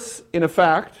reverse, in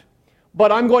effect,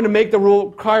 but I'm going to make the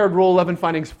required Rule 11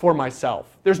 findings for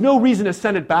myself. There's no reason to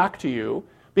send it back to you,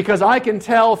 because I can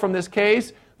tell from this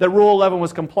case that Rule 11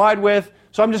 was complied with,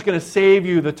 so I'm just going to save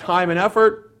you the time and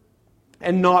effort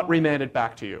and not remand it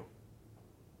back to you.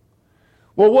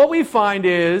 Well, what we find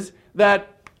is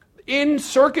that in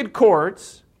circuit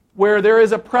courts, where there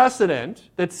is a precedent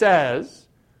that says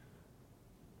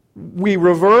we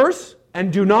reverse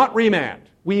and do not remand,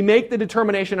 we make the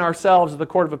determination ourselves at the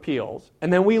Court of Appeals,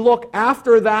 and then we look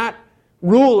after that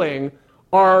ruling,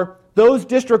 are those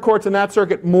district courts in that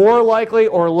circuit more likely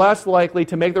or less likely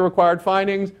to make the required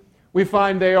findings? We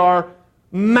find they are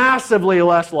massively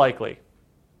less likely.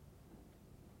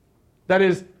 That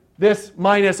is, this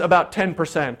minus about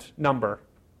 10% number.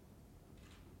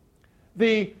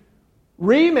 The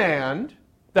remand,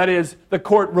 that is, the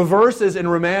court reverses and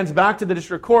remands back to the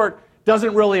district court,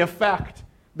 doesn't really affect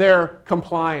their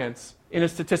compliance in a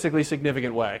statistically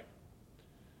significant way.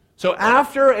 So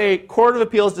after a Court of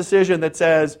Appeals decision that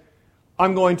says,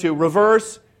 I'm going to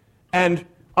reverse and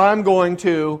I'm going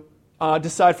to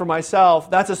decide for myself,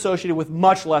 that's associated with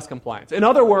much less compliance. In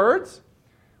other words,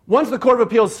 once the Court of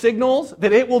Appeals signals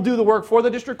that it will do the work for the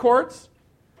district courts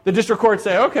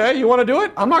say, okay, you want to do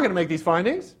it? I'm not going to make these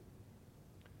findings.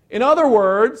 In other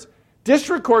words,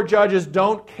 district court judges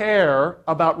don't care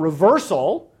about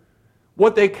reversal.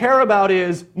 What they care about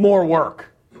is more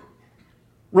work.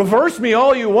 Reverse me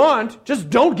all you want, just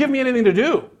don't give me anything to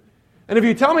do. And if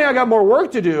you tell me I got more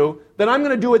work to do, then I'm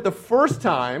going to do it the first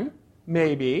time,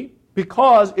 maybe,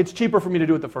 because it's cheaper for me to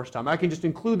do it the first time. I can just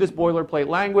include this boilerplate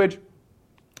language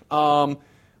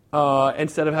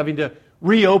instead of having to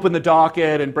reopen the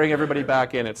docket and bring everybody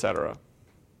back in, etc.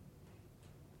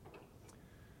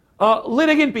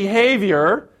 Litigant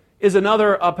behavior is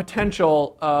another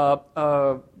potential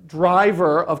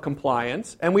driver of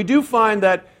compliance. And we do find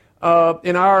that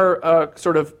in our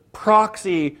sort of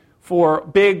proxy for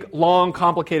big, long,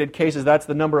 complicated cases, that's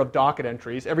the number of docket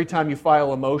entries. Every time you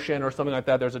file a motion or something like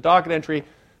that, there's a docket entry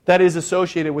that is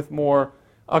associated with more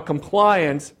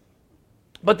compliance.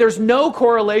 But there's no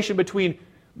correlation between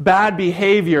bad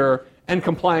behavior and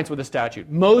compliance with the statute.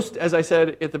 Most, as I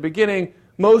said at the beginning,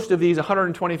 most of these,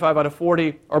 125 out of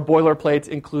 40, are boilerplates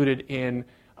included in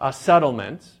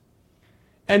settlements.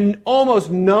 And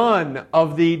almost none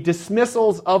of the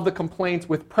dismissals of the complaints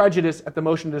with prejudice at the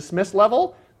motion to dismiss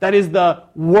level, that is the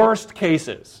worst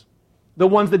cases, the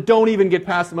ones that don't even get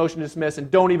past the motion to dismiss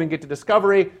and don't even get to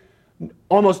discovery,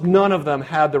 almost none of them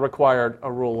had the required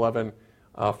Rule 11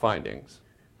 findings.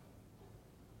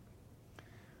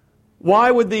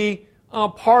 Why would the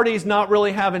parties not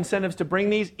really have incentives to bring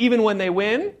these, even when they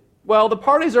win? Well, the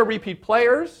parties are repeat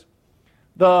players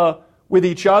with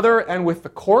each other and with the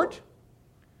court.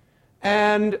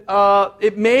 And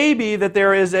it may be that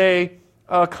there is a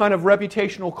kind of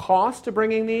reputational cost to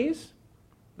bringing these.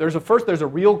 There's a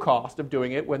real cost of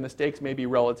doing it when the stakes may be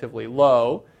relatively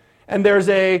low. And there's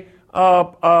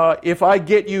if I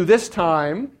get you this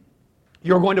time,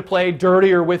 you're going to play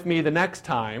dirtier with me the next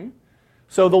time.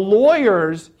 So the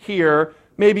lawyers here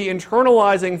may be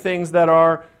internalizing things that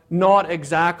are not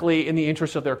exactly in the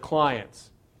interest of their clients.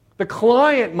 The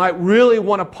client might really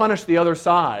want to punish the other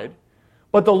side,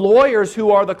 but the lawyers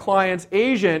who are the client's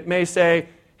agent may say,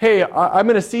 hey, I'm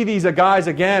going to see these guys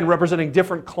again representing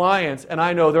different clients, and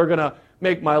I know they're going to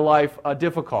make my life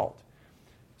difficult.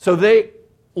 So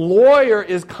lawyer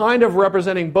is kind of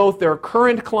representing both their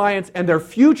current clients and their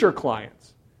future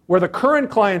clients. Where the current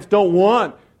clients don't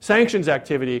want sanctions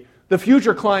activity, the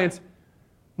future clients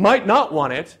might not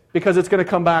want it because it's going to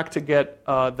come back to get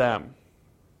them.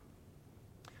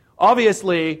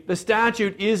 Obviously, the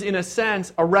statute is, in a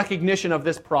sense, a recognition of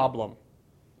this problem,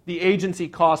 the agency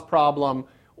cost problem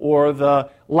or the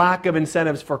lack of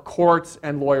incentives for courts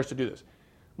and lawyers to do this.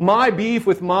 My beef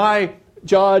with my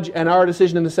judge and our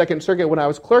decision in the Second Circuit when I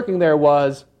was clerking there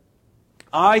was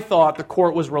I thought the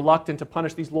court was reluctant to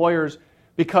punish these lawyers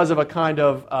because of a kind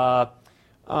of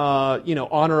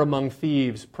honor among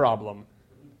thieves problem.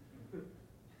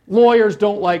 Lawyers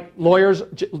don't like lawyers.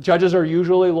 Judges are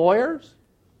usually lawyers,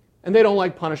 and they don't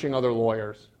like punishing other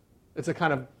lawyers. It's a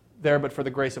kind of there but for the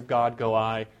grace of God go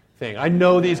I thing. I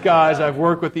know these guys, I've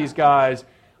worked with these guys,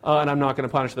 and I'm not going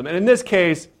to punish them. And in this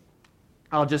case,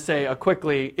 I'll just say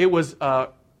quickly, it was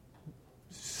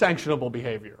sanctionable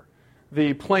behavior.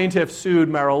 The plaintiff sued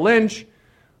Merrill Lynch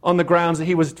on the grounds that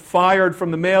he was fired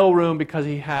from the mailroom because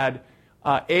he had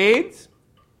AIDS.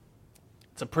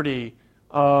 It's a pretty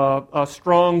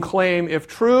strong claim if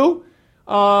true.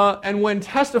 And when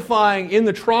testifying in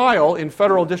the trial in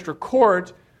federal district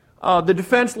court, the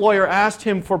defense lawyer asked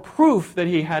him for proof that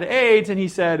he had AIDS, and he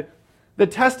said, the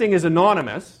testing is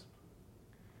anonymous.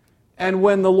 And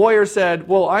when the lawyer said,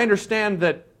 well, I understand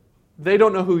that they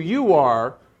don't know who you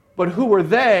are, but who were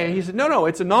they? He said, no,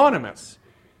 it's anonymous.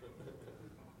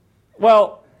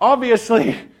 Well,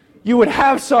 obviously, you would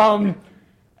have some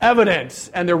evidence,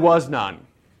 and there was none.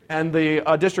 And the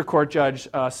district court judge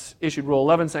issued Rule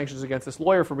 11 sanctions against this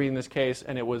lawyer for bringing this case,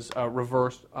 and it was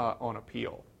reversed on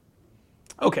appeal.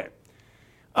 Okay.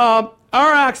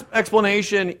 Our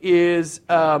explanation is,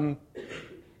 I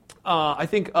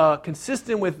think,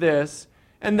 consistent with this,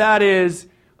 and that is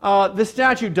the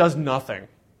statute does nothing,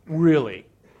 really.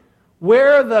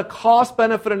 Where the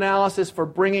cost-benefit analysis for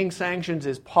bringing sanctions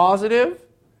is positive,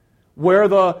 where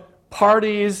the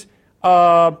parties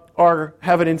have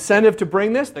an incentive to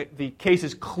bring this, the case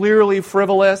is clearly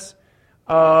frivolous,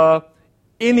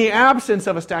 in the absence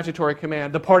of a statutory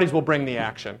command, the parties will bring the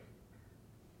action.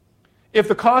 If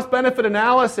the cost-benefit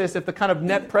analysis, if the kind of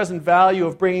net present value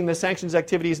of bringing the sanctions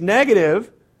activity is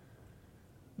negative,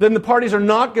 then the parties are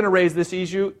not going to raise this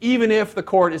issue, even if the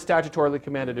court is statutorily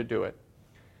commanded to do it.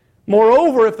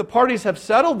 Moreover, if the parties have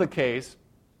settled the case,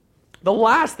 the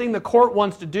last thing the court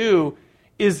wants to do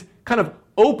is kind of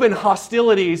open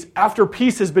hostilities after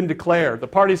peace has been declared. The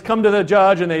parties come to the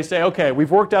judge and they say, okay,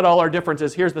 we've worked out all our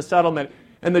differences, here's the settlement.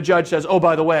 And the judge says, oh,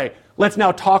 by the way, let's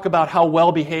now talk about how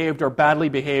well-behaved or badly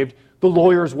behaved the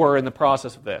lawyers were in the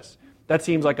process of this. That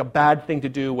seems like a bad thing to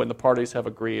do when the parties have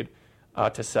agreed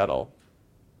to settle.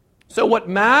 So what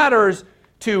matters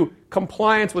to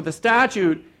compliance with the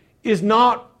statute is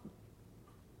not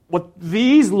what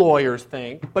these lawyers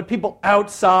think, but people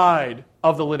outside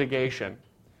of the litigation.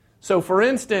 So for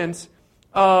instance,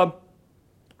 or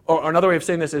another way of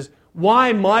saying this is,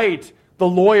 why might the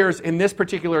lawyers in this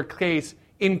particular case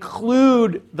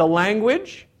include the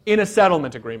language in a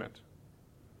settlement agreement?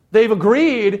 They've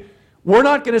agreed, we're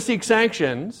not going to seek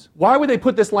sanctions. Why would they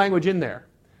put this language in there?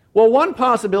 Well, one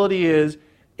possibility is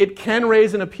it can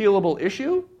raise an appealable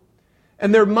issue,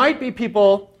 and there might be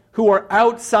people who are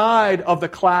outside of the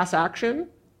class action,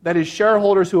 that is,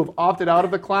 shareholders who have opted out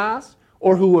of the class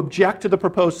or who object to the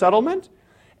proposed settlement.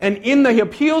 And in the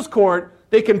appeals court,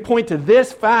 they can point to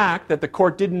this fact that the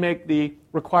court didn't make the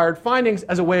required findings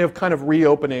as a way of kind of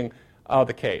reopening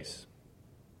the case.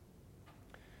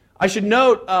 I should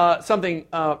note something,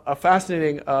 a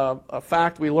fascinating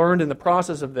fact we learned in the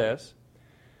process of this.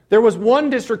 There was one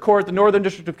district court, the Northern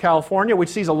District of California, which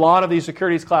sees a lot of these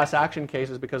securities class action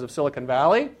cases because of Silicon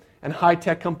Valley, and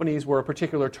high-tech companies were a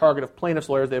particular target of plaintiffs'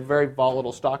 lawyers. They have very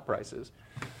volatile stock prices.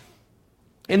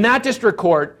 In that district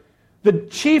court, the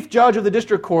chief judge of the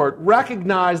district court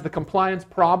recognized the compliance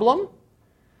problem,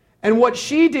 and what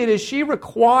she did is she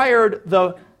required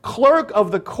the clerk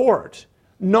of the court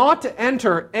not to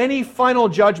enter any final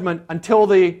judgment until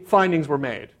the findings were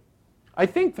made. I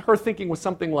think her thinking was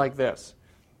something like this.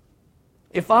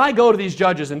 If I go to these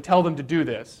judges and tell them to do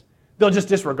this, they'll just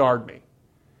disregard me.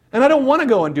 And I don't want to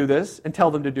go and do this and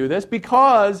tell them to do this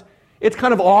because it's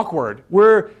kind of awkward.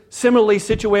 We're similarly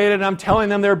situated and I'm telling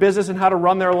them their business and how to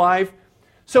run their life.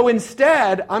 So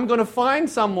instead, I'm going to find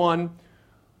someone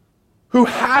who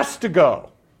has to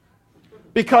go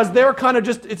because they're kind of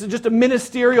it's just a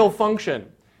ministerial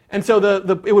function. And so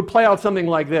it would play out something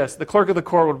like this. The clerk of the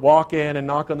court would walk in and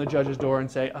knock on the judge's door and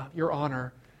say, Your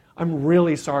Honor, I'm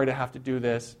really sorry to have to do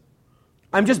this.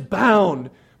 I'm just bound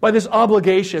by this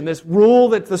obligation, this rule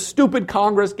that the stupid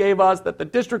Congress gave us, that the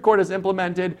district court has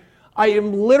implemented. I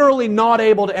am literally not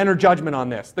able to enter judgment on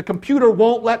this. The computer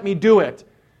won't let me do it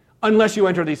unless you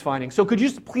enter these findings. So could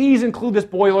you please include this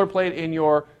boilerplate in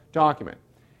your document?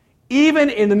 Even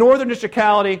in the Northern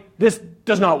Districtality, this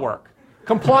does not work.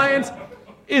 Compliance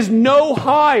is no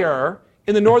higher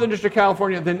in the Northern District of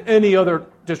California than any other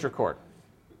district court.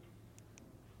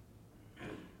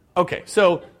 Okay,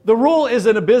 so the rule is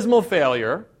an abysmal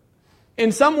failure.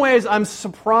 In some ways, I'm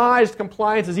surprised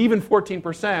compliance is even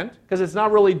 14% because it's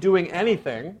not really doing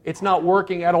anything. It's not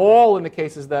working at all in the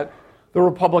cases that the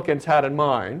Republicans had in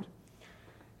mind.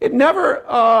 It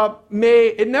nevertheless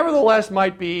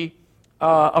might be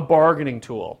a bargaining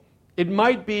tool. It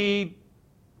might be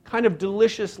kind of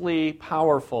deliciously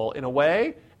powerful in a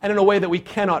way, and in a way that we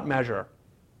cannot measure.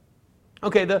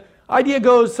 Okay, the idea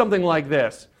goes something like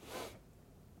this.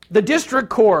 The district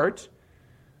court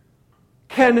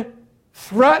can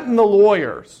threaten the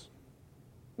lawyers.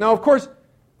 Now, of course,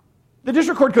 the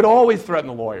district court could always threaten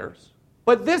the lawyers,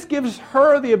 but this gives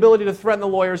her the ability to threaten the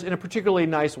lawyers in a particularly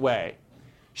nice way.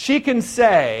 She can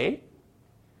say,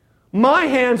 my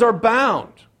hands are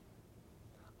bound.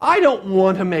 I don't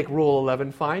want to make Rule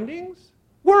 11 findings.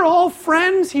 We're all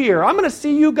friends here. I'm going to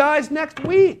see you guys next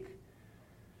week.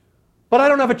 But I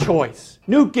don't have a choice.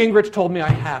 Newt Gingrich told me I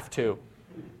have to.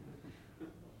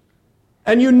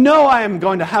 And you know I am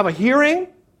going to have a hearing.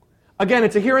 Again,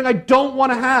 it's a hearing I don't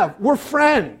want to have. We're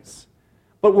friends.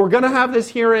 But we're going to have this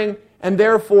hearing, and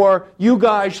therefore you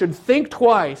guys should think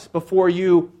twice before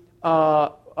you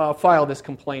file this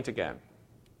complaint again.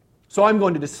 So I'm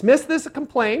going to dismiss this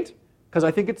complaint, because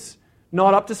I think it's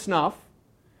not up to snuff,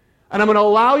 and I'm going to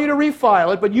allow you to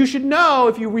refile it, but you should know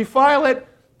if you refile it,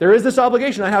 there is this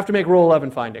obligation. I have to make Rule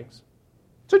 11 findings.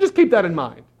 So just keep that in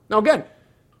mind. Now again,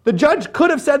 the judge could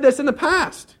have said this in the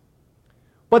past,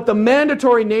 but the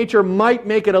mandatory nature might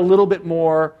make it a little bit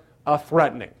more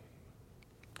threatening.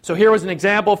 So here was an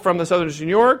example from the Southern District of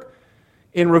New York.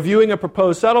 In reviewing a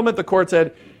proposed settlement, the court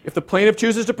said, if the plaintiff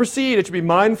chooses to proceed, it should be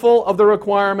mindful of the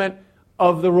requirement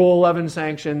of the Rule 11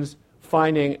 sanctions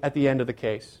finding at the end of the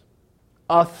case.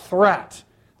 A threat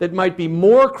that might be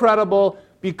more credible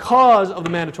because of the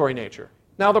mandatory nature.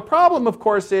 Now, the problem, of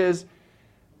course, is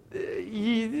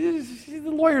the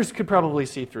lawyers could probably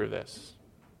see through this.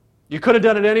 You could have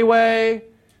done it anyway,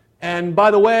 and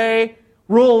by the way,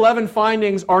 Rule 11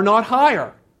 findings are not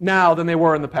higher now than they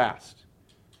were in the past.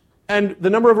 And the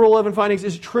number of Rule 11 findings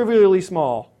is trivially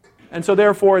small, and so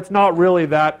therefore it's not really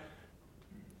that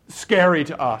scary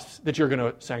to us that you're going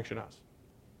to sanction us.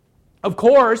 Of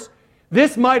course,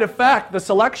 this might affect the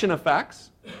selection effects.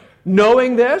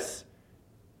 Knowing this,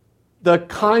 the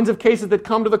kinds of cases that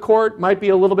come to the court might be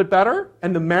a little bit better,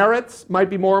 and the merits might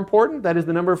be more important. That is,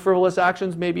 the number of frivolous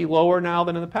actions may be lower now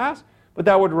than in the past, but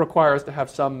that would require us to have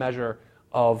some measure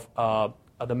of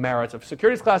the merits of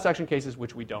securities class action cases,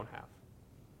 which we don't have.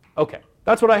 Okay,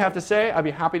 that's what I have to say. I'd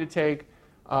be happy to take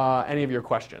any of your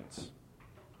questions.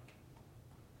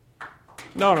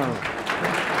 No.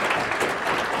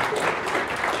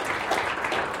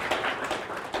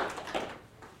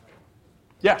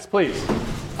 Yes, please.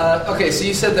 Okay, so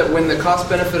you said that when the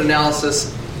cost-benefit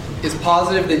analysis is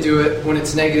positive, they do it. When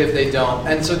it's negative, they don't.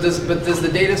 And so does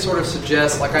the data sort of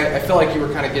suggest, like I feel like you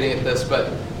were kind of getting at this, but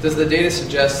does the data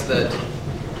suggest that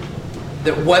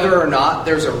whether or not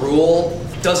there's a rule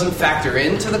doesn't factor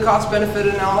into the cost-benefit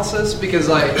analysis? Because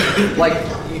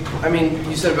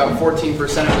you said about 14%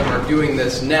 of them are doing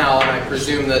this now, and I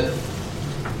presume that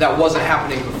that wasn't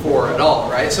happening before at all,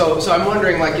 right? So I'm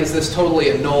wondering, like, is this totally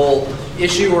a null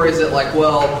issue, or is it like,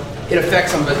 well, it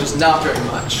affects them, but just not very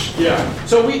much? Yeah.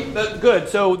 So good.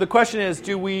 So the question is,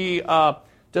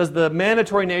 does the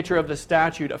mandatory nature of the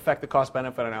statute affect the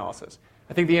cost-benefit analysis?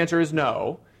 I think the answer is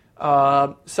no.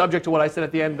 Subject to what I said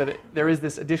at the end, that there is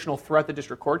this additional threat the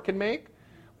district court can make.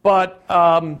 But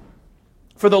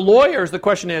for the lawyers, the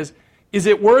question is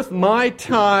it worth my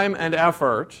time and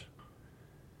effort,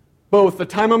 both the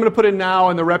time I'm going to put in now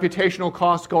and the reputational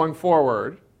cost going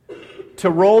forward, to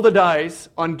roll the dice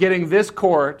on getting this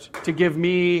court to give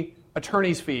me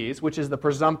attorney's fees, which is the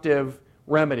presumptive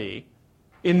remedy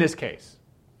in this case?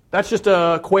 That's just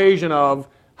an equation of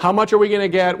how much are we going to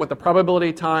get, what the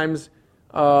probability times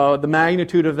the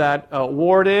magnitude of that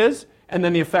award is, and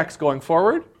then the effects going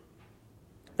forward.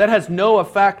 That has no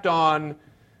effect on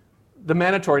the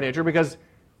mandatory nature, because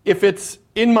if it's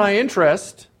in my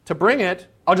interest to bring it,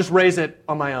 I'll just raise it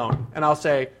on my own. And I'll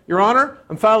say, Your Honor,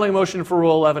 I'm filing a motion for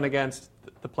Rule 11 against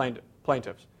the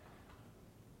plaintiffs.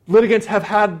 Litigants have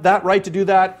had that right to do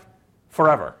that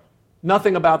forever.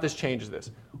 Nothing about this changes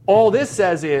this. All this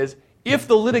says is, if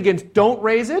the litigants don't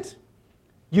raise it,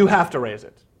 you have to raise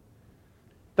it.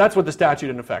 That's what the statute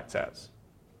in effect says,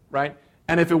 right?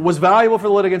 And if it was valuable for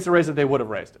the litigants to raise it, they would have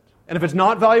raised it. And if it's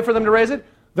not valuable for them to raise it,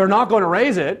 they're not going to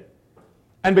raise it.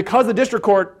 And because the district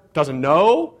court doesn't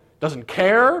know, doesn't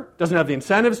care, doesn't have the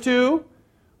incentives to,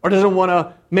 or doesn't want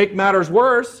to make matters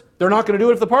worse, they're not going to do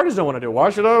it if the parties don't want to do it. Why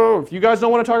should I? If you guys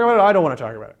don't want to talk about it, I don't want to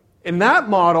talk about it. In that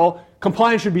model,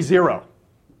 compliance should be zero.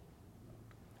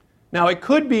 Now, it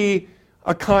could be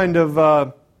a kind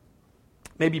of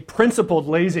maybe principled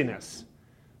laziness.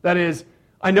 That is,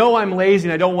 I know I'm lazy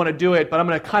and I don't want to do it, but I'm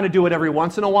going to kind of do it every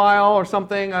once in a while or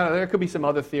something. There could be some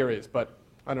other theories, but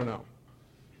I don't know.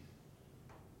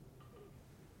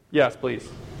 Yes, please.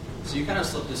 So you kind of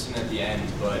slipped this in at the end,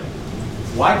 but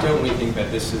why don't we think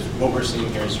that this is, what we're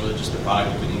seeing here is really just the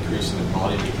product of an increase in the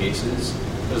quality of the cases?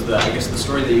 Because I guess the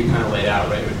story that you kind of laid out,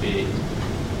 right, would be,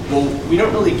 well, we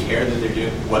don't really care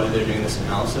that whether they're doing this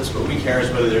analysis, but we care is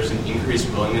whether there's an increased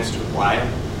willingness to apply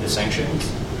the sanctions.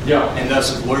 Yeah. And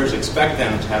thus, if lawyers expect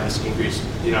them to have this increased,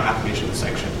 application of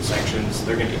the sanctions,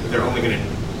 they're only going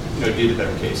to do the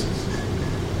better cases.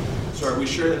 So are we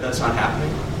sure that that's not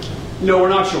happening? No, we're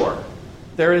not sure.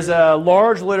 There is a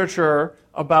large literature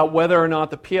about whether or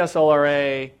not the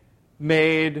PSLRA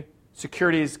made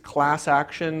securities class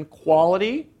action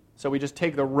quality. So we just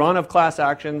take the run of class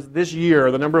actions this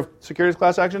year, the number of securities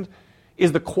class actions,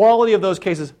 is the quality of those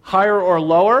cases higher or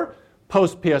lower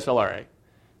post-PSLRA?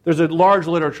 There's a large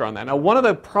literature on that. Now, one of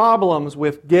the problems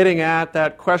with getting at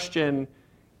that question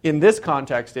in this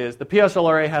context is the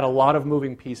PSLRA had a lot of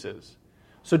moving pieces.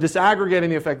 So disaggregating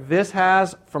the effect this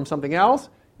has from something else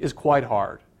is quite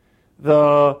hard.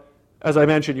 As I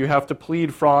mentioned, you have to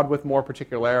plead fraud with more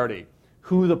particularity.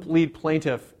 Who the lead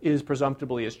plaintiff is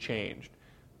presumptively has changed.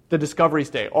 The discovery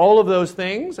state. All of those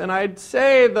things, and I'd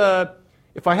say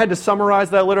if I had to summarize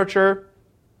that literature,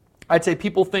 I'd say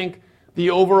people think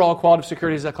the overall quality of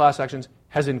securities at class actions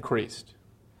has increased.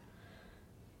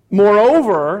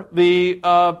 Moreover, the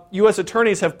U.S.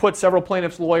 attorneys have put several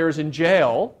plaintiffs' lawyers in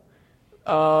jail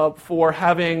for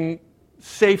having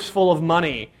safes full of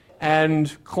money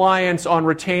and clients on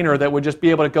retainer that would just be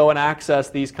able to go and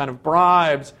access these kind of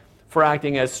bribes for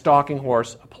acting as stalking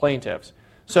horse plaintiffs.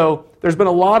 So there's been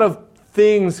a lot of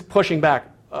things pushing back.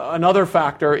 Another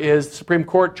factor is Supreme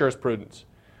Court jurisprudence.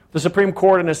 The Supreme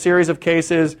Court, in a series of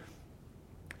cases,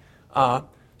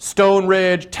 Stone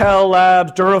Ridge, Tell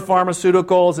Labs, Dura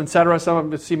Pharmaceuticals, etc.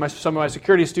 Some of my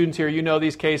security students here, you know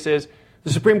these cases.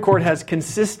 The Supreme Court has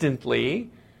consistently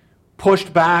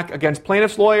pushed back against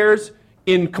plaintiffs' lawyers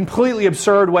in completely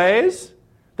absurd ways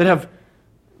that have,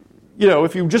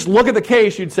 if you just look at the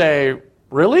case, you'd say,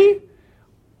 really?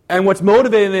 And what's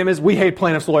motivating them is we hate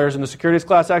plaintiffs' lawyers in the securities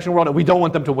class action world and we don't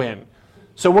want them to win.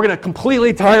 So we're going to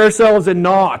completely tie ourselves in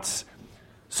knots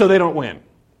so they don't win.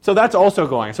 So that's also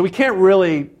going. So we can't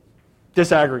really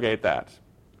disaggregate that.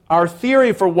 Our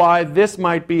theory for why this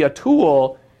might be a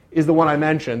tool is the one I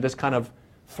mentioned, this kind of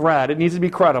thread. It needs to be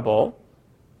credible.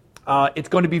 It's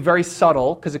going to be very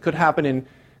subtle because it could happen in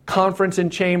conference in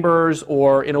chambers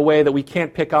or in a way that we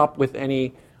can't pick up with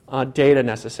any data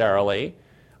necessarily.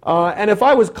 And if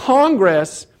I was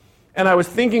Congress and I was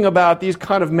thinking about these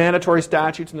kind of mandatory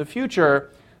statutes in the future,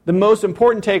 the most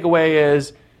important takeaway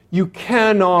is you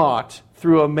cannot,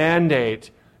 through a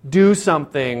mandate, do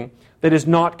something that is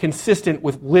not consistent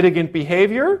with litigant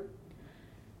behavior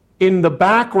in the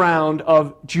background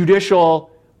of judicial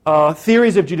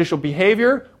theories of judicial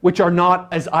behavior, which are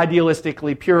not as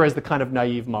idealistically pure as the kind of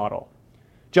naive model.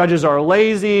 Judges are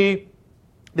lazy,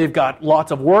 They've got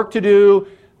lots of work to do.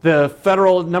 The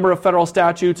number of federal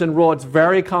statutes and rules, it's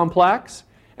very complex.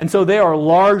 And so they are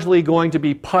largely going to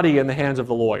be putty in the hands of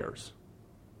the lawyers.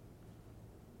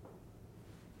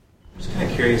 I'm just kind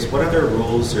of curious, what other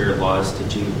rules or laws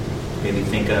did you maybe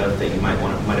think of that you might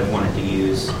have wanted to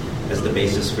use as the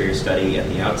basis for your study at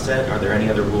the outset? Are there any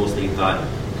other rules that you thought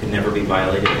could never be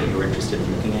violated that you were interested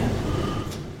in looking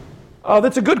at?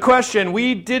 That's a good question.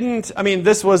 We didn't. I mean,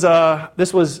 this was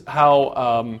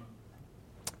how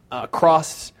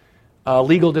cross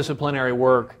legal disciplinary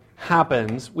work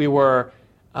happens. We were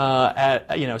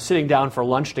sitting down for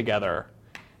lunch together,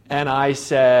 and I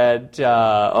said,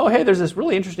 "Oh, hey, there's this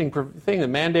really interesting thing, the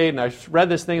mandate, and I read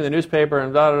this thing in the newspaper,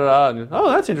 and da da da. And oh,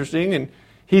 that's interesting." And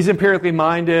he's empirically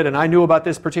minded, and I knew about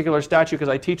this particular statute because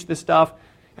I teach this stuff,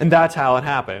 and that's how it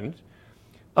happened.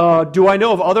 Do I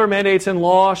know of other mandates in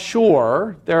law?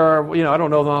 Sure. There are, I don't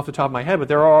know them off the top of my head, but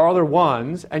there are other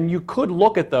ones, and you could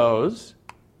look at those.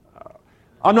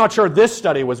 I'm not sure this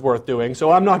study was worth doing,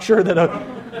 so I'm not sure that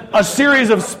a series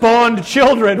of spawned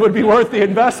children would be worth the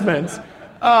investment.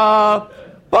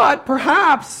 But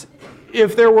perhaps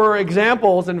if there were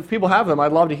examples, and if people have them,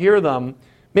 I'd love to hear them.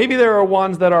 Maybe there are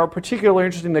ones that are particularly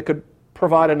interesting that could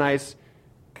provide a nice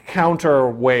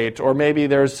counterweight, or maybe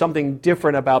there's something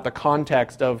different about the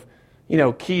context of,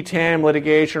 key TAM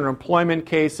litigation or employment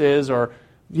cases or,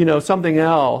 something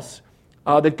else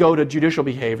that go to judicial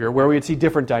behavior where we would see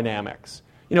different dynamics.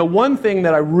 One thing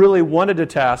that I really wanted to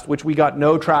test, which we got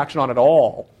no traction on at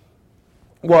all,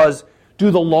 was do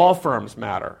the law firms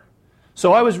matter?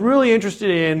 So I was really interested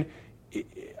in,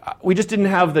 we just didn't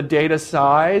have the data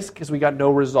size because we got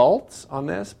no results on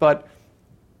this, but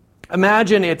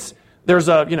imagine there's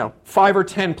 5 or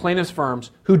 10 plaintiffs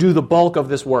firms who do the bulk of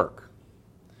this work.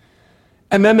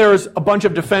 And then there's a bunch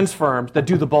of defense firms that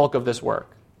do the bulk of this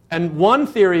work. And one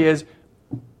theory is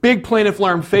big plaintiff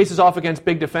firm faces off against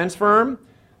big defense firm.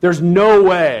 There's no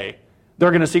way they're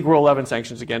going to seek Rule 11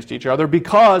 sanctions against each other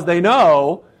because they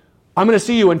know I'm going to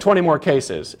see you in 20 more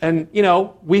cases. And,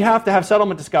 we have to have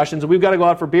settlement discussions, and we've got to go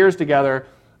out for beers together.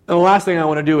 And the last thing I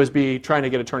want to do is be trying to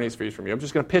get attorney's fees from you. I'm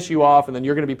just going to piss you off, and then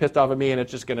you're going to be pissed off at me, and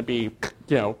it's just going to be,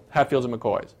 Hatfields and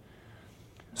McCoys.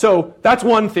 So that's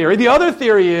one theory. The other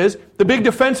theory is the big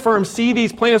defense firms see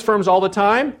these plaintiffs firms all the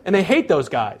time, and they hate those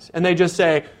guys. And they just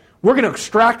say, we're going to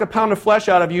extract a pound of flesh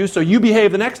out of you so you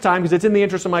behave the next time because it's in the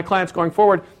interest of my clients going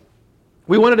forward.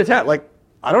 We wanted to test,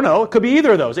 I don't know, it could be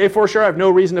either of those. For sure, I have no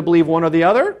reason to believe one or the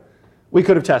other. We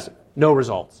could have tested. No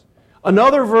results.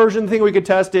 Another thing we could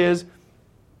test is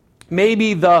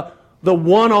maybe the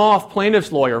one-off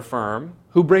plaintiff's lawyer firm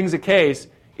who brings a case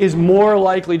is more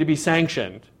likely to be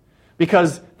sanctioned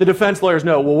because the defense lawyers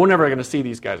know, well, we're never going to see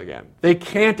these guys again. They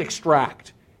can't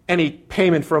extract any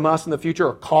payment from us in the future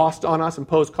or cost on us,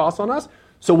 impose costs on us,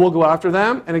 so we'll go after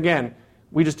them. And again,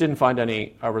 we just didn't find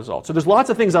any results. So there's lots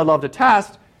of things I'd love to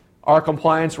test. Our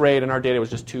compliance rate and our data was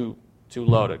just too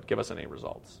low to give us any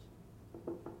results.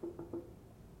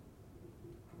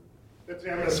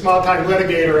 I'm a small-time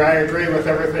litigator. I agree with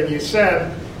everything you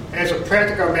said. As a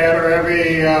practical matter,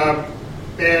 every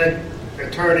bad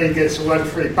attorney gets one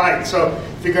free bite. So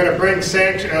if you're going to bring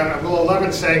Rule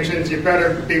 11 sanctions, you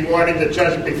better be warning the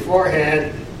judge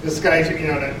beforehand. This guy's,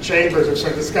 the chambers or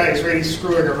something, this guy's really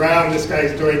screwing around. This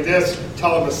guy's doing this.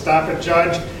 Tell him to stop it,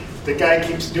 judge. If the guy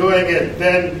keeps doing it,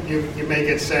 then you may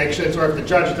get sanctions. Or if the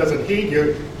judge doesn't heed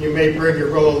you, you may bring your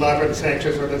Rule 11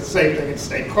 sanctions or the same thing in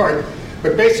state court.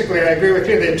 But basically, I agree with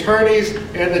you. The attorneys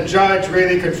and the judge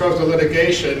really controls the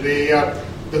litigation.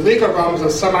 The legal realm is a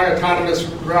semi-autonomous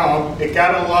realm. It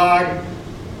got along.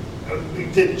 We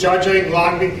did judging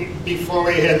long before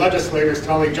we had legislators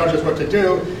telling judges what to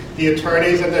do. The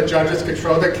attorneys and the judges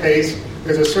control the case.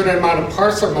 There's a certain amount of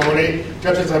parsimony.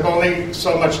 Judges have only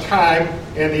so much time,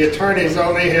 and the attorneys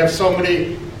only have so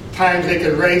many times they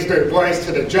can raise their voice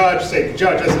to the judge, say,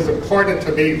 Judge, this is important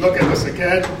to me, look at this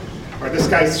again. Or this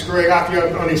guy's screwing off, you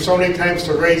have only so many times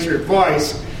to raise your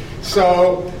voice.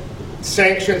 So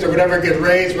sanctions or whatever get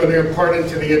raised when they're important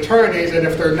to the attorneys, and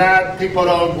if they're not, people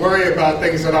don't worry about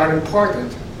things that aren't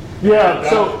important.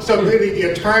 Yeah. So really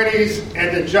the attorneys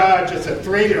and the judge, it's a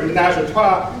menage a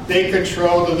trois, they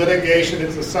control the litigation.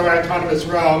 It's a semi-autonomous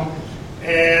realm.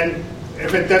 And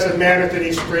if it doesn't matter to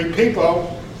these three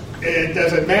people, it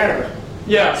doesn't matter.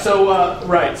 Yeah, so,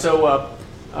 right. So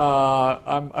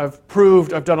I've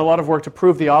done a lot of work to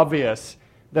prove the obvious,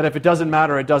 that if it doesn't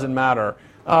matter, it doesn't matter.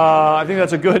 I think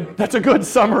that's a good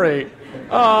summary.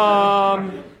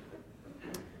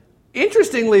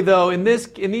 Interestingly, though, in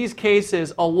these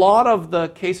cases, a lot of the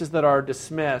cases that are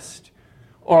dismissed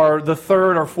are the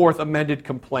third or fourth amended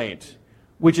complaint,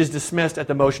 which is dismissed at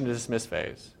the motion to dismiss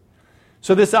phase.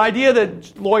 So this idea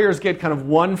that lawyers get kind of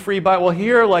one free bite, well,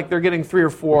 here, like, they're getting 3 or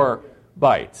 4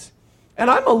 bites. And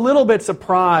I'm a little bit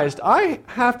surprised. I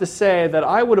have to say that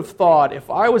I would have thought, if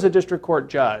I was a district court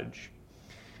judge,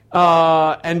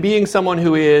 and being someone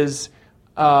who is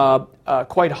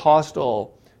quite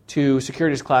hostile to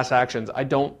securities class actions, I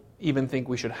don't even think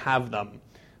we should have them.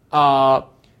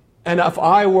 And if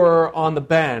I were on the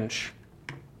bench,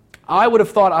 I would have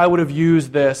thought I would have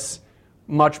used this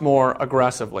much more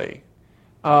aggressively.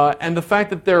 And the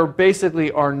fact that there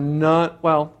basically are not,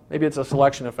 well, maybe it's a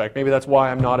selection effect. Maybe that's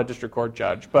why I'm not a district court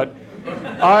judge. But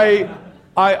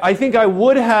I think I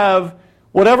would have,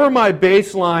 whatever my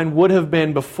baseline would have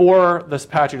been before this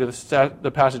passage of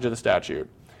the passage of the statute,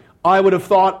 I would have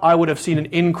thought I would have seen an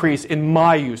increase in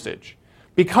my usage.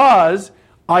 Because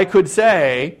I could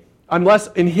say, I'm less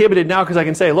inhibited now because I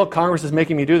can say, look, Congress is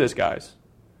making me do this, guys.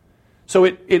 So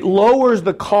it lowers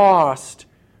the cost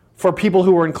for people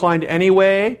who are inclined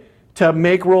anyway to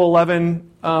make Rule 11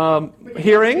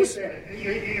 hearings.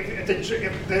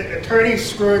 If the attorney's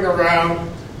screwing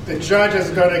around, the judge is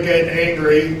going to get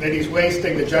angry that he's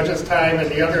wasting the judge's time and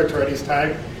the other attorney's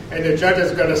time, and the judge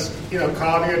is going to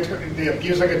call the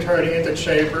abusing attorney into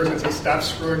chambers and say, stop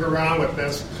screwing around with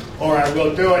this, or I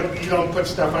will do it. You don't put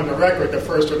stuff on the record the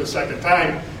first or the second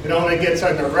time. It only gets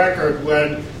on the record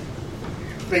when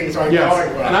things aren't going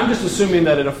well. And I'm just assuming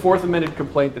that in a Fourth Amendment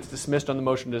complaint that's dismissed on the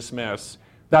motion to dismiss,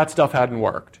 that stuff hadn't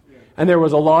worked. And there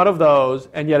was a lot of those,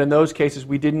 and yet in those cases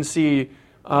we didn't see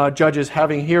judges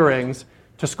having hearings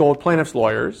to scold plaintiffs'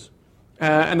 lawyers.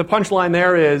 And the punchline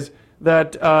there is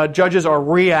that judges are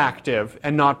reactive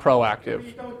and not proactive.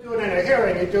 You don't do it in a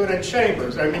hearing, you do it in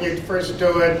chambers. I mean, you first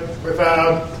do it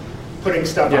without putting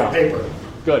stuff on paper.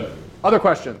 Good. Other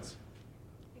questions?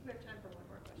 I think we have time for one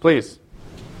more question. Please.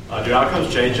 Do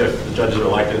outcomes change if the judges are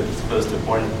elected as opposed to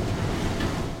appointed?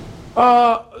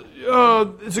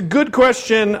 It's a good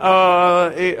question.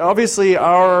 Obviously,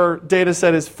 our data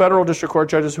set is federal district court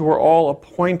judges who are all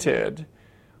appointed.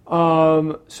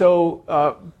 So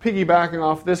piggybacking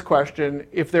off this question,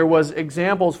 if there was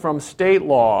examples from state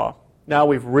law, now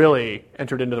we've really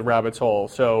entered into the rabbit's hole.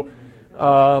 So,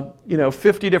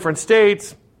 50 different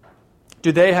states,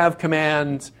 do they have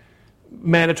commands,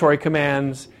 mandatory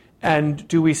commands, and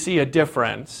do we see a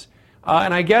difference?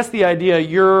 And I guess the idea,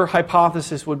 your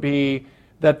hypothesis would be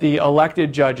that the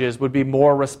elected judges would be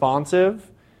more responsive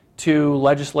to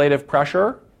legislative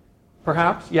pressure,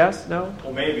 perhaps? Yes? No?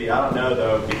 Well, maybe. I don't know,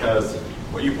 though, because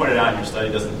what you pointed out in your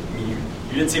study doesn't mean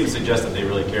you didn't seem to suggest that they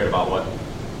really cared about what...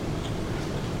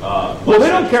 well, they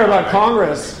don't care about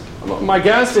Congress. My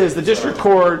guess is the district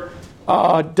court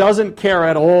doesn't care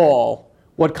at all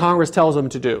what Congress tells them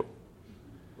to do.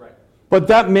 But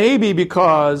that may be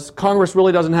because Congress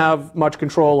really doesn't have much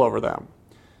control over them.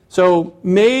 So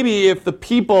maybe if the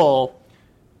people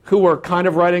who are kind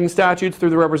of writing statutes through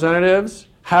the representatives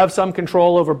have some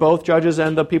control over both judges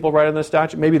and the people writing the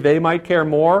statute, maybe they might care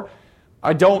more.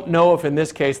 I don't know if in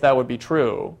this case that would be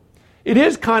true. It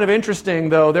is kind of interesting,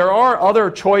 though. There are other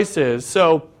choices.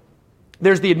 So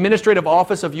there's the Administrative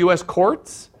Office of U.S.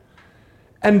 Courts.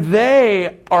 And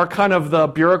they are kind of the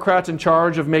bureaucrats in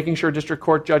charge of making sure district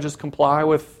court judges comply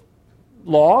with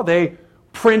law. They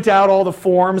print out all the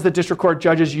forms that district court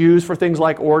judges use for things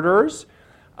like orders.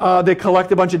 They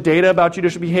collect a bunch of data about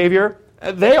judicial behavior.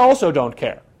 They also don't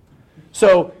care.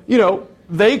 So,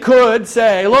 they could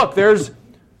say, look, there's,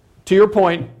 to your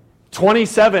point,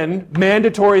 27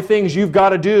 mandatory things you've got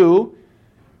to do.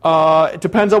 It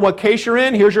depends on what case you're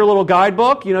in. Here's your little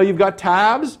guidebook. You've got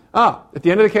tabs. At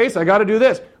the end of the case, I got to do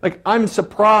this. I'm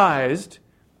surprised,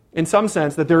 in some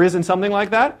sense, that there isn't something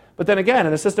like that. But then again,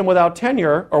 in a system without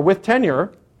tenure, or with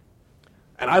tenure,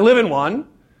 and I live in one,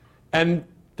 and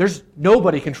there's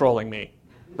nobody controlling me,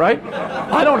 right?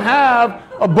 I don't have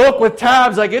a book with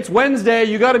tabs like, it's Wednesday,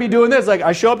 you got to be doing this.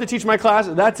 I show up to teach my class,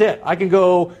 that's it. I can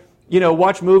go,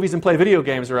 watch movies and play video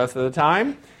games the rest of the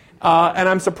time. And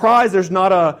I'm surprised there's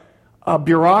not a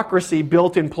bureaucracy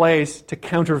built in place to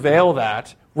countervail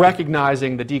that,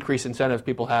 recognizing the decreased incentives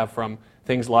people have from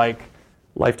things like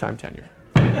lifetime tenure.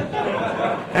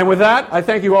 And with that, I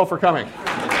thank you all for coming.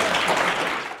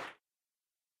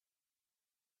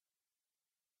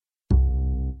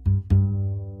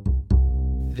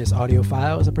 This audio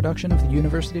file is a production of the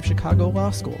University of Chicago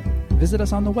Law School. Visit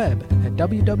us on the web at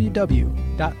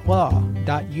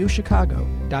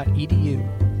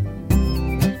www.law.uchicago.edu.